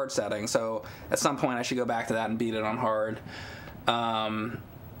there's a hard setting. So at some point I should go back to that and beat it on hard.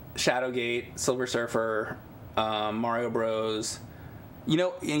 Shadowgate, Silver Surfer, Mario Bros. You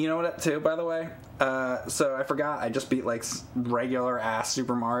know what too, by the way? So I forgot, I just beat like regular ass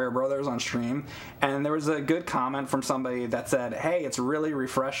Super Mario Brothers on stream, and there was a good comment from somebody that said, hey, it's really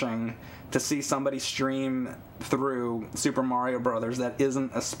refreshing to see somebody stream through Super Mario Brothers that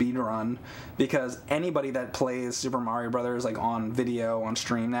isn't a speed run, because anybody that plays Super Mario Brothers like on video on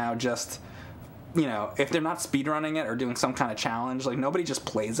stream now, just, you know, if they're not speedrunning it or doing some kind of challenge, like nobody just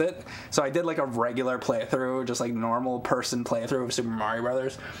plays it. So I did like a regular playthrough, just like normal person playthrough of Super Mario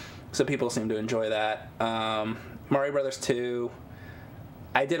Brothers. So people seem to enjoy that. Mario Brothers 2.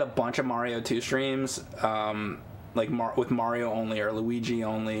 I did a bunch of Mario 2 streams, like with Mario only or Luigi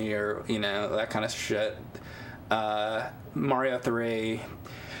only, or you know, that kind of shit. Mario 3.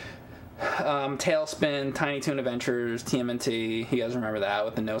 Tailspin, Tiny Toon Adventures, TMNT. You guys remember that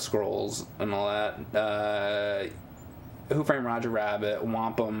with the no scrolls and all that. Who Framed Roger Rabbit,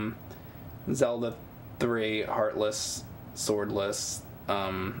 Wampum, Zelda 3, Heartless, Swordless,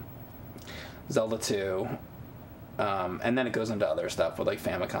 Zelda 2, and then it goes into other stuff with like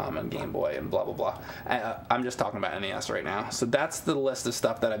Famicom and Game Boy and blah blah blah. I'm just talking about NES right now. So that's the list of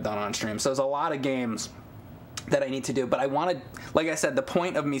stuff that I've done on stream. So there's a lot of games that I need to do. But I wanted, like I said, the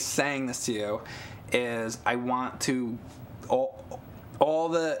point of me saying this to you is I want to all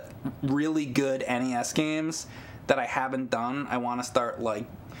the really good NES games that I haven't done. I want to start like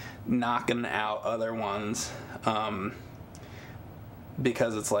knocking out other ones.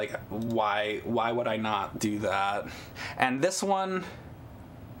 Because it's like, why would I not do that? And this one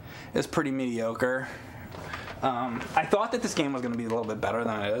is pretty mediocre. I thought that this game was going to be a little bit better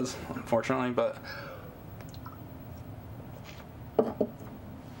than it is, unfortunately, but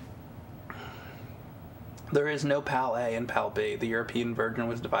there is no PAL A and PAL B. The European version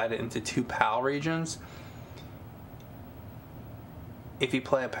was divided into 2 PAL regions. If you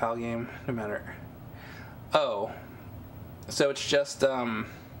play a PAL game, no matter... Oh. So it's just, so you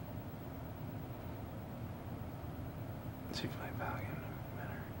play a PAL game, no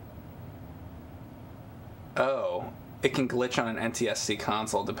matter... Oh. It can glitch on an NTSC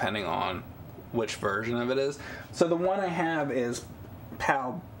console depending on which version of it is. So the one I have is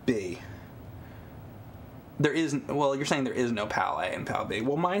PAL B. There is, well, you're saying there is no PAL A and PAL B.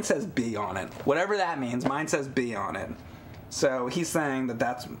 Well, mine says B on it. Whatever that means, mine says B on it. So he's saying that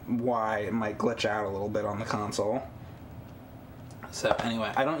that's why it might glitch out a little bit on the console. So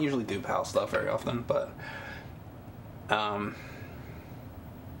anyway, I don't usually do PAL stuff very often, but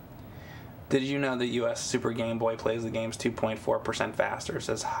did you know the US Super Game Boy plays the games 2.4% faster,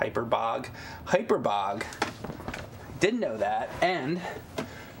 says Hyperbog. Hyperbog. Didn't know that, and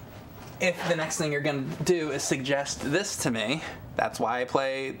if the next thing you're going to do is suggest this to me, that's why I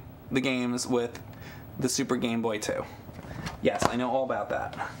play the games with the Super Game Boy 2. Yes, I know all about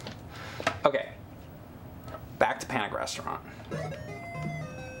that. Okay. Back to Panic Restaurant.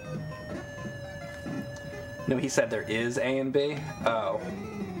 No, he said there is A and B? Oh.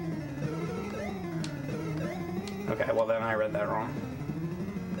 Okay, well then I read that wrong.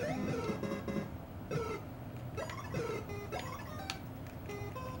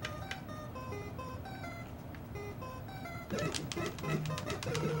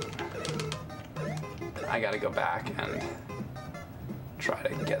 I gotta go back and try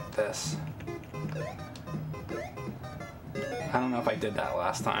to get this. I don't know if I did that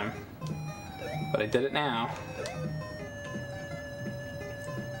last time, but I did it now.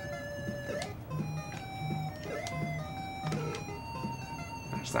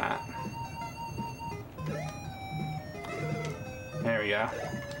 There's that. There we go.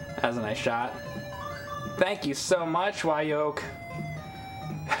 That was a nice shot. Thank you so much, Wyoke,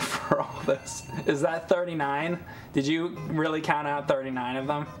 for all this. Is that 39? Did you really count out 39 of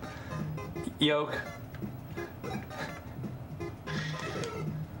them? Yoke.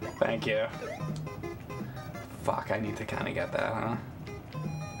 Thank you. Fuck, I need to kind of get that, huh?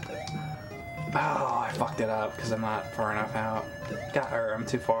 Oh, I fucked it up because I'm not far enough out. I'm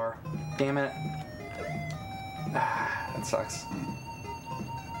too far. Damn it. Ah, that sucks.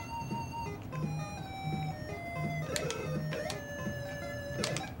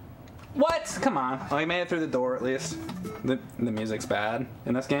 What? Come on. Oh, I made it through the door at least. The music's bad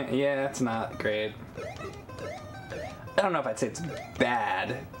in this game. Yeah, it's not great. I don't know if I'd say it's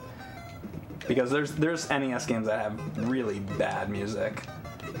bad, because there's NES games that have really bad music.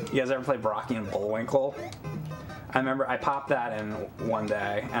 You guys ever play Rocky and Bullwinkle? I remember I popped that in one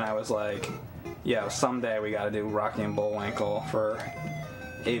day and I was like, yo, someday we gotta do Rocky and Bullwinkle for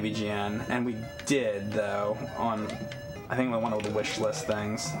AVGN. And we did, though, on, I think, one of the wish list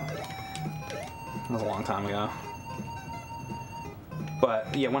things. It was a long time ago.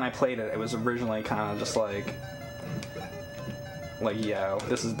 But yeah, when I played it, it was originally kind of just like, yo,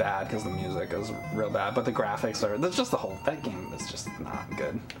 this is bad because the music is real bad, but the graphics are, that's just the whole, that game is just not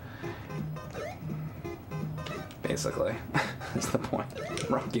good. Basically, is the point.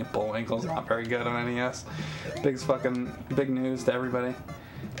 Rocky and Bullwinkle's not very good on NES. Big news to everybody.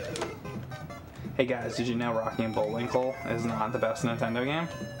 Hey guys, did you know Rocky and Bullwinkle is not the best Nintendo game?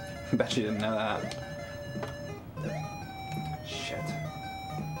 I bet you didn't know that. Shit.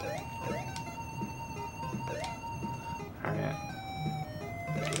 Alright.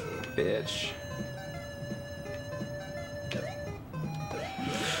 Bitch.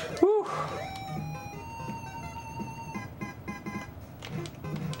 Whew.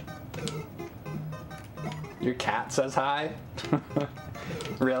 Your cat says hi?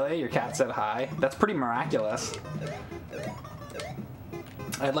 Really? Your cat said hi? That's pretty miraculous.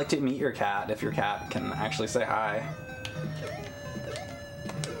 I'd like to meet your cat if your cat can actually say hi.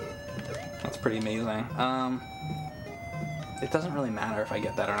 That's pretty amazing. It doesn't really matter if I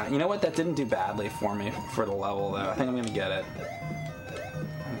get that or not. You know what? That didn't do badly for me for the level, though. I think I'm gonna get it.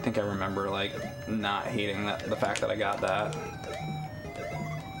 I think I remember, like, not hating the fact that I got that.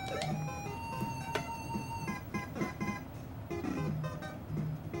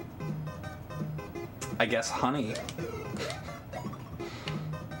 I guess honey.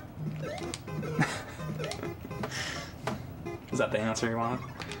 Is that the answer you want?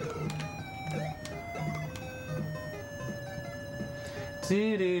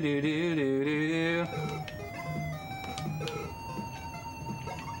 Do do do do do do.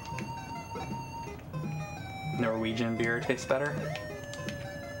 Norwegian beer tastes better.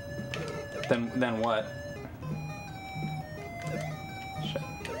 Than what? Shit.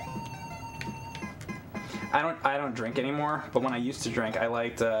 I don't drink anymore, but when I used to drink, I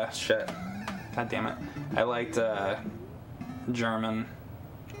liked shit. God damn it. I liked German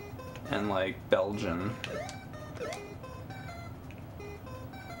and like Belgian.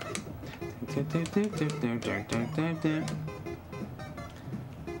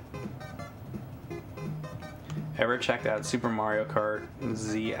 Ever checked out Super Mario Kart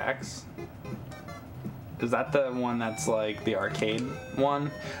ZX? Is that the one that's like the arcade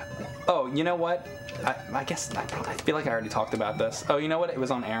one? Oh, you know what? I guess I feel like I already talked about this. Oh, you know what? It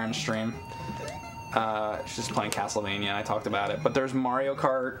was on Erin's stream. She's just playing Castlevania, and I talked about it. But there's Mario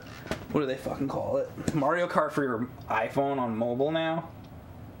Kart. What do they fucking call it? Mario Kart for your iPhone on mobile now.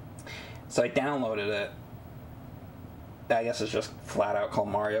 So I downloaded it. I guess it's just flat out called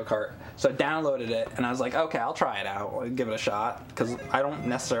Mario Kart. So I downloaded it, and I was like, okay, I'll try it out. I'll give it a shot, because I don't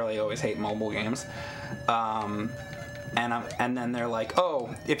necessarily always hate mobile games. And then they're like,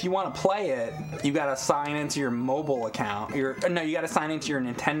 oh, if you want to play it, you got to sign into your mobile account. You got to sign into your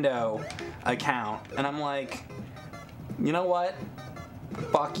Nintendo account. And I'm like, you know what?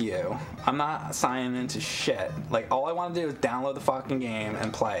 Fuck you. I'm not signing into shit. Like, all I want to do is download the fucking game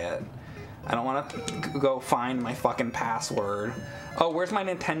and play it. I don't want to go find my fucking password. Oh, where's my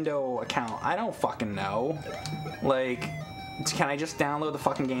Nintendo account? I don't fucking know. Like, can I just download the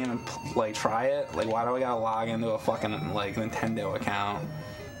fucking game and like try it? Like, why do I gotta log into a fucking like Nintendo account?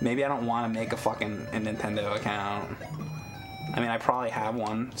 Maybe I don't want to make a fucking Nintendo account. I mean, I probably have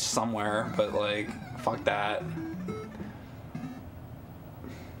one somewhere, but like, fuck that.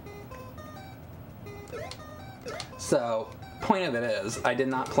 So, point of it is, I did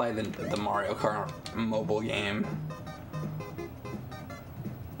not play the Mario Kart mobile game.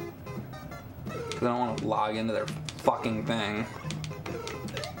 Because I don't want to log into their fucking thing.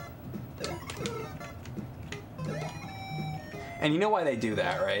 And you know why they do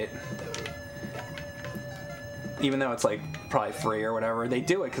that, right? Even though it's like probably free or whatever, they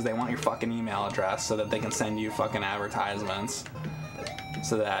do it because they want your fucking email address so that they can send you fucking advertisements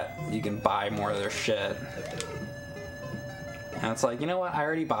so that you can buy more of their shit. And it's like, you know what? I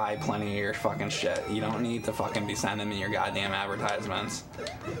already buy plenty of your fucking shit. You don't need to fucking be sending me your goddamn advertisements.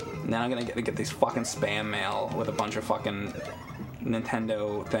 And then I'm gonna get these fucking spam mail with a bunch of fucking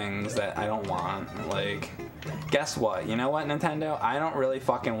Nintendo things that I don't want. Like, guess what? You know what, Nintendo? I don't really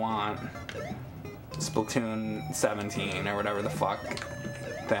fucking want Splatoon 17 or whatever the fuck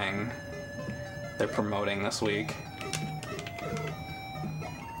thing they're promoting this week.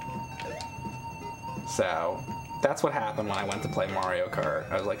 So that's what happened when I went to play Mario Kart.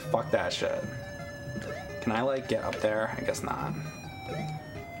 I was like, fuck that shit. Can I, like, get up there? I guess not.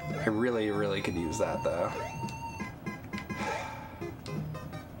 I really, really could use that, though.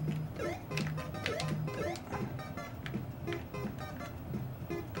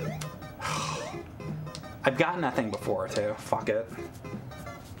 I've gotten that thing before, too. Fuck it.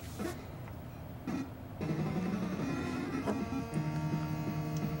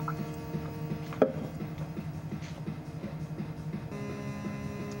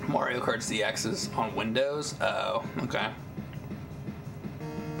 Mario Kart ZX is on Windows? Oh, okay.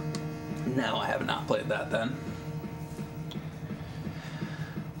 No, I have not played that then.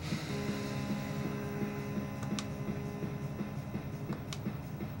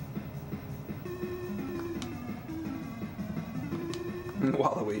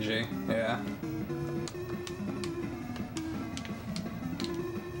 Waluigi, yeah.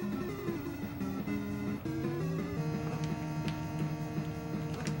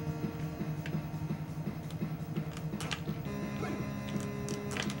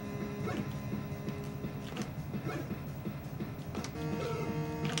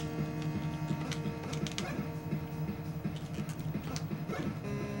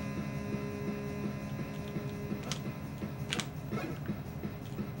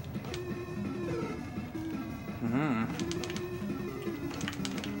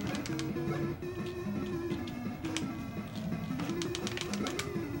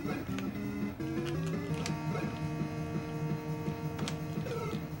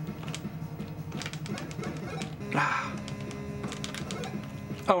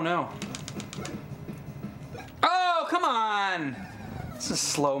 Oh no. Oh, come on! It's a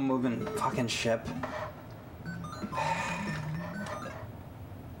slow moving fucking ship.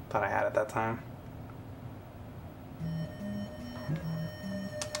 Thought I had it that time.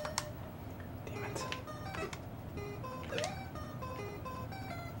 Damn it.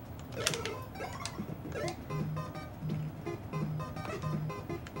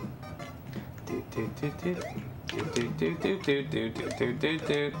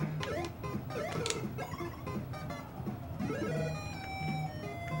 Do.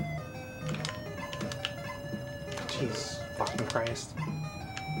 Jesus fucking Christ.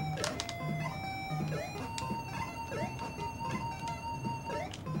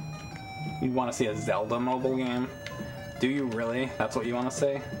 You want to see a Zelda mobile game? Do you really? That's what you want to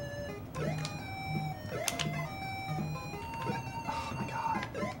say? Oh my god.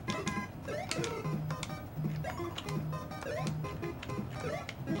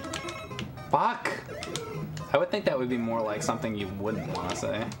 Fuck! I would think that would be more like something you wouldn't want to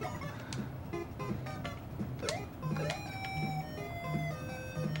say.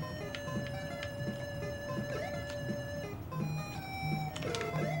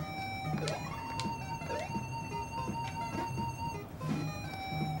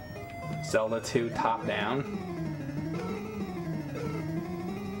 Zelda 2 top down.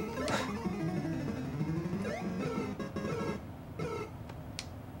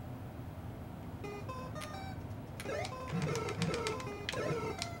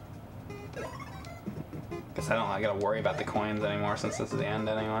 Guess I gotta worry about the coins anymore since this is the end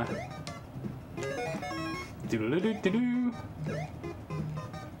anyway. Doo-doo-doo-doo-doo.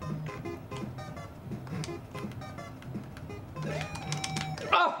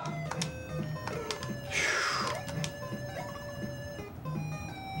 Oh!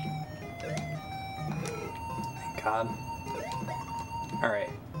 Thank God. Alright.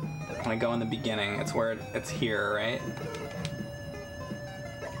 When I go in the beginning, it's where it's here, right?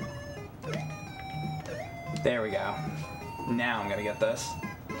 There we go. Now I'm gonna get this.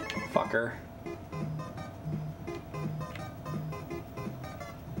 Fucker.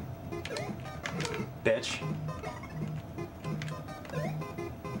 Bitch.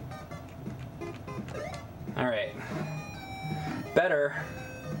 Alright. Better.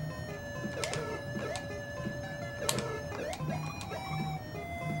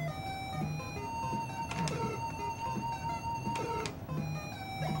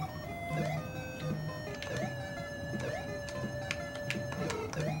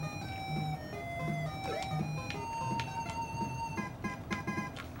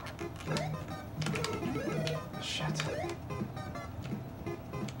 Shit.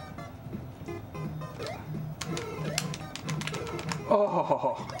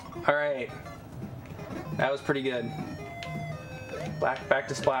 Oh, all right. That was pretty good. Back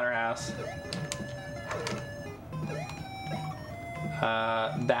to Splatterhouse.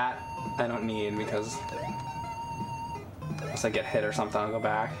 That I don't need because unless I get hit or something, I'll go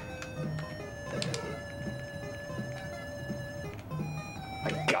back.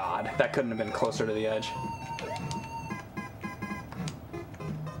 My God, that couldn't have been closer to the edge.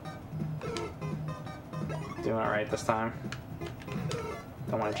 Doing it right this time.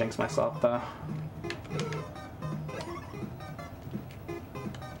 Don't want to jinx myself though.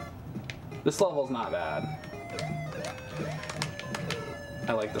 This level's not bad.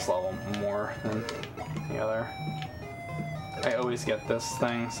 I like this level more than the other. I always get this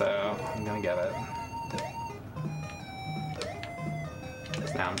thing, so I'm gonna get it.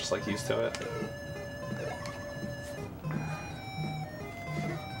 Now I'm just like used to it.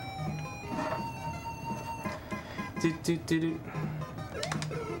 Do.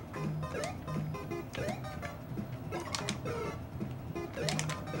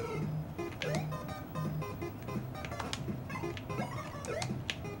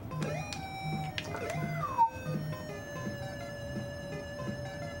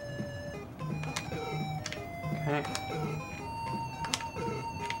 Okay.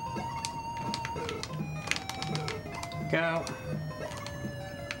 Go.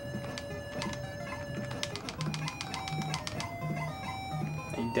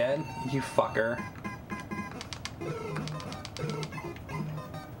 Are you dead? You fucker.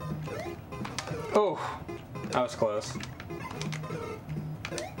 Oh, that was close.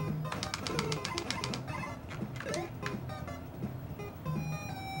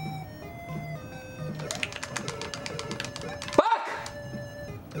 Fuck!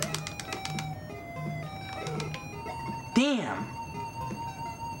 Damn.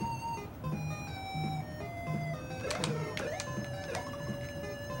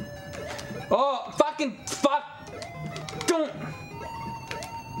 Oh, fucking fuck. Don't.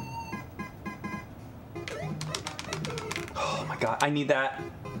 Oh my God, I need that.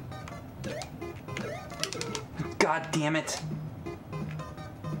 God damn it.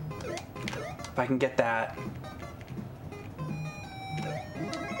 If I can get that.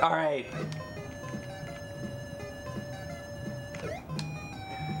 All right.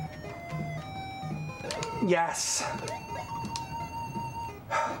 Yes.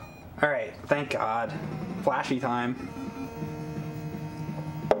 All right, thank God. Flashy time.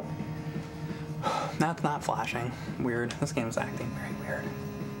 That's not flashing. Weird. This game is acting very weird.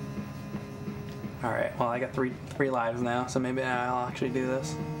 All right, well, I got three lives now, so maybe I'll actually do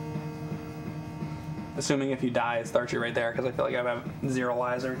this. Assuming if you die, it starts you right there, because I feel like I have 0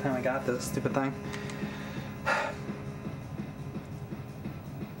 lives every time I got this stupid thing.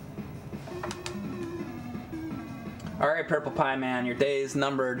 All right, Purple Pie Man, your day is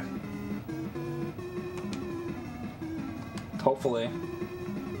numbered. Hopefully.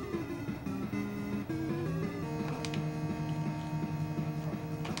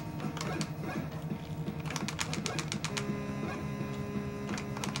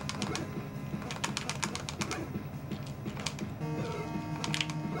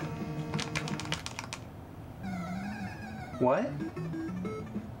 What?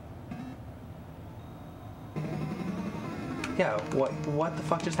 Yeah, what the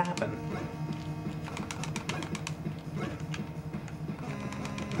fuck just happened?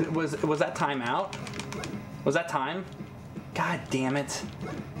 Was that time out? Was that time? God damn it.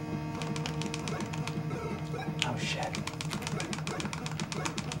 Oh shit.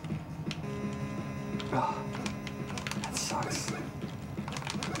 Oh, that sucks.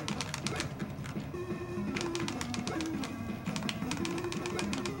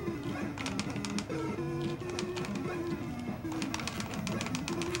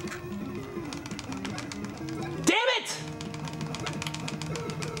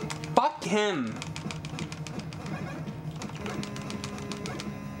 Fuck him.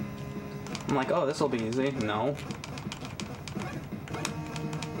 I'm like, oh, this will be easy. No.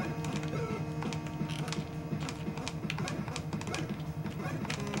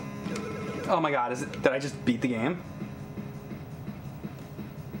 Oh my God, did I just beat the game?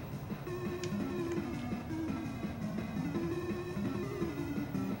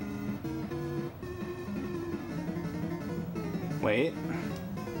 Wait.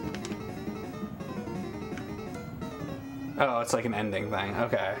 Oh, it's like an ending thing.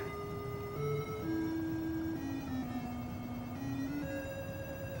 Okay.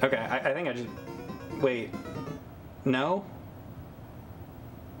 Okay, I think I just... Wait. No?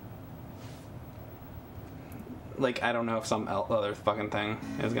 Like, I don't know if some other fucking thing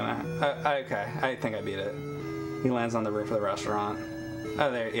is gonna... okay, I think I beat it. He lands on the roof of the restaurant. Oh,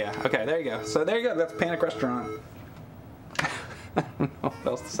 there, yeah. Okay, there you go. So there you go. That's Panic Restaurant. I don't know what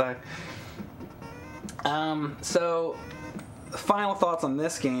else to say. So... Final thoughts on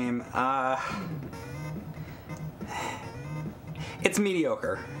this game. It's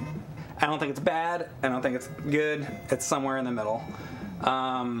mediocre. I don't think it's bad. I don't think it's good. It's somewhere in the middle.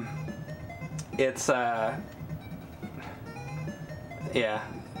 Yeah.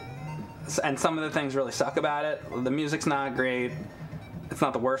 And some of the things really suck about it. The music's not great. It's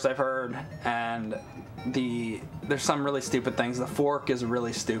not the worst I've heard. And there's some really stupid things. The fork is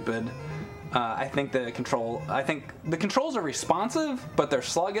really stupid. I think the controls are responsive, but they're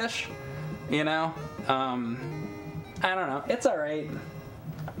sluggish, you know? I don't know. It's alright.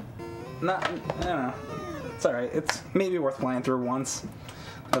 I don't know. It's alright. It's maybe worth playing through once.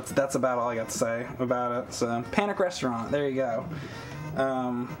 That's about all I got to say about it. So, Panic Restaurant, there you go.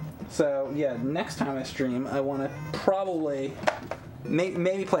 So, yeah, next time I stream, I want to probably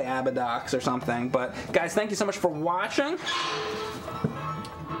maybe play Abadox or something. But, guys, thank you so much for watching.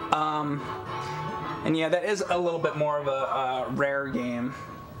 And yeah, that is a little bit more of a rare game.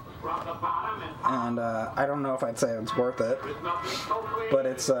 And I don't know if I'd say it's worth it, but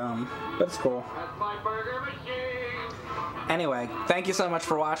it's cool. Anyway, thank you so much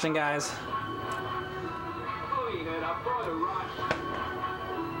for watching, guys.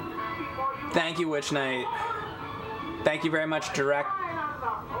 Thank you, Witch Knight. Thank you very much, Direct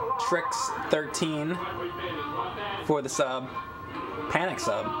Tricks 13 for the sub. Panic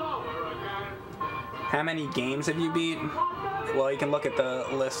sub. How many games have you beat? Well, you can look at the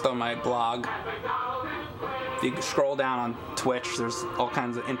list on my blog. If you scroll down on Twitch, there's all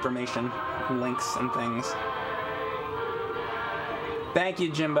kinds of information, links and things. Thank you,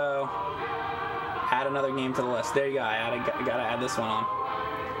 Jimbo. Add another game to the list. There you go. I gotta add this one on.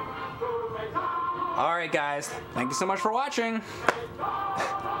 Alright, guys. Thank you so much for watching.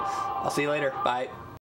 I'll see you later. Bye.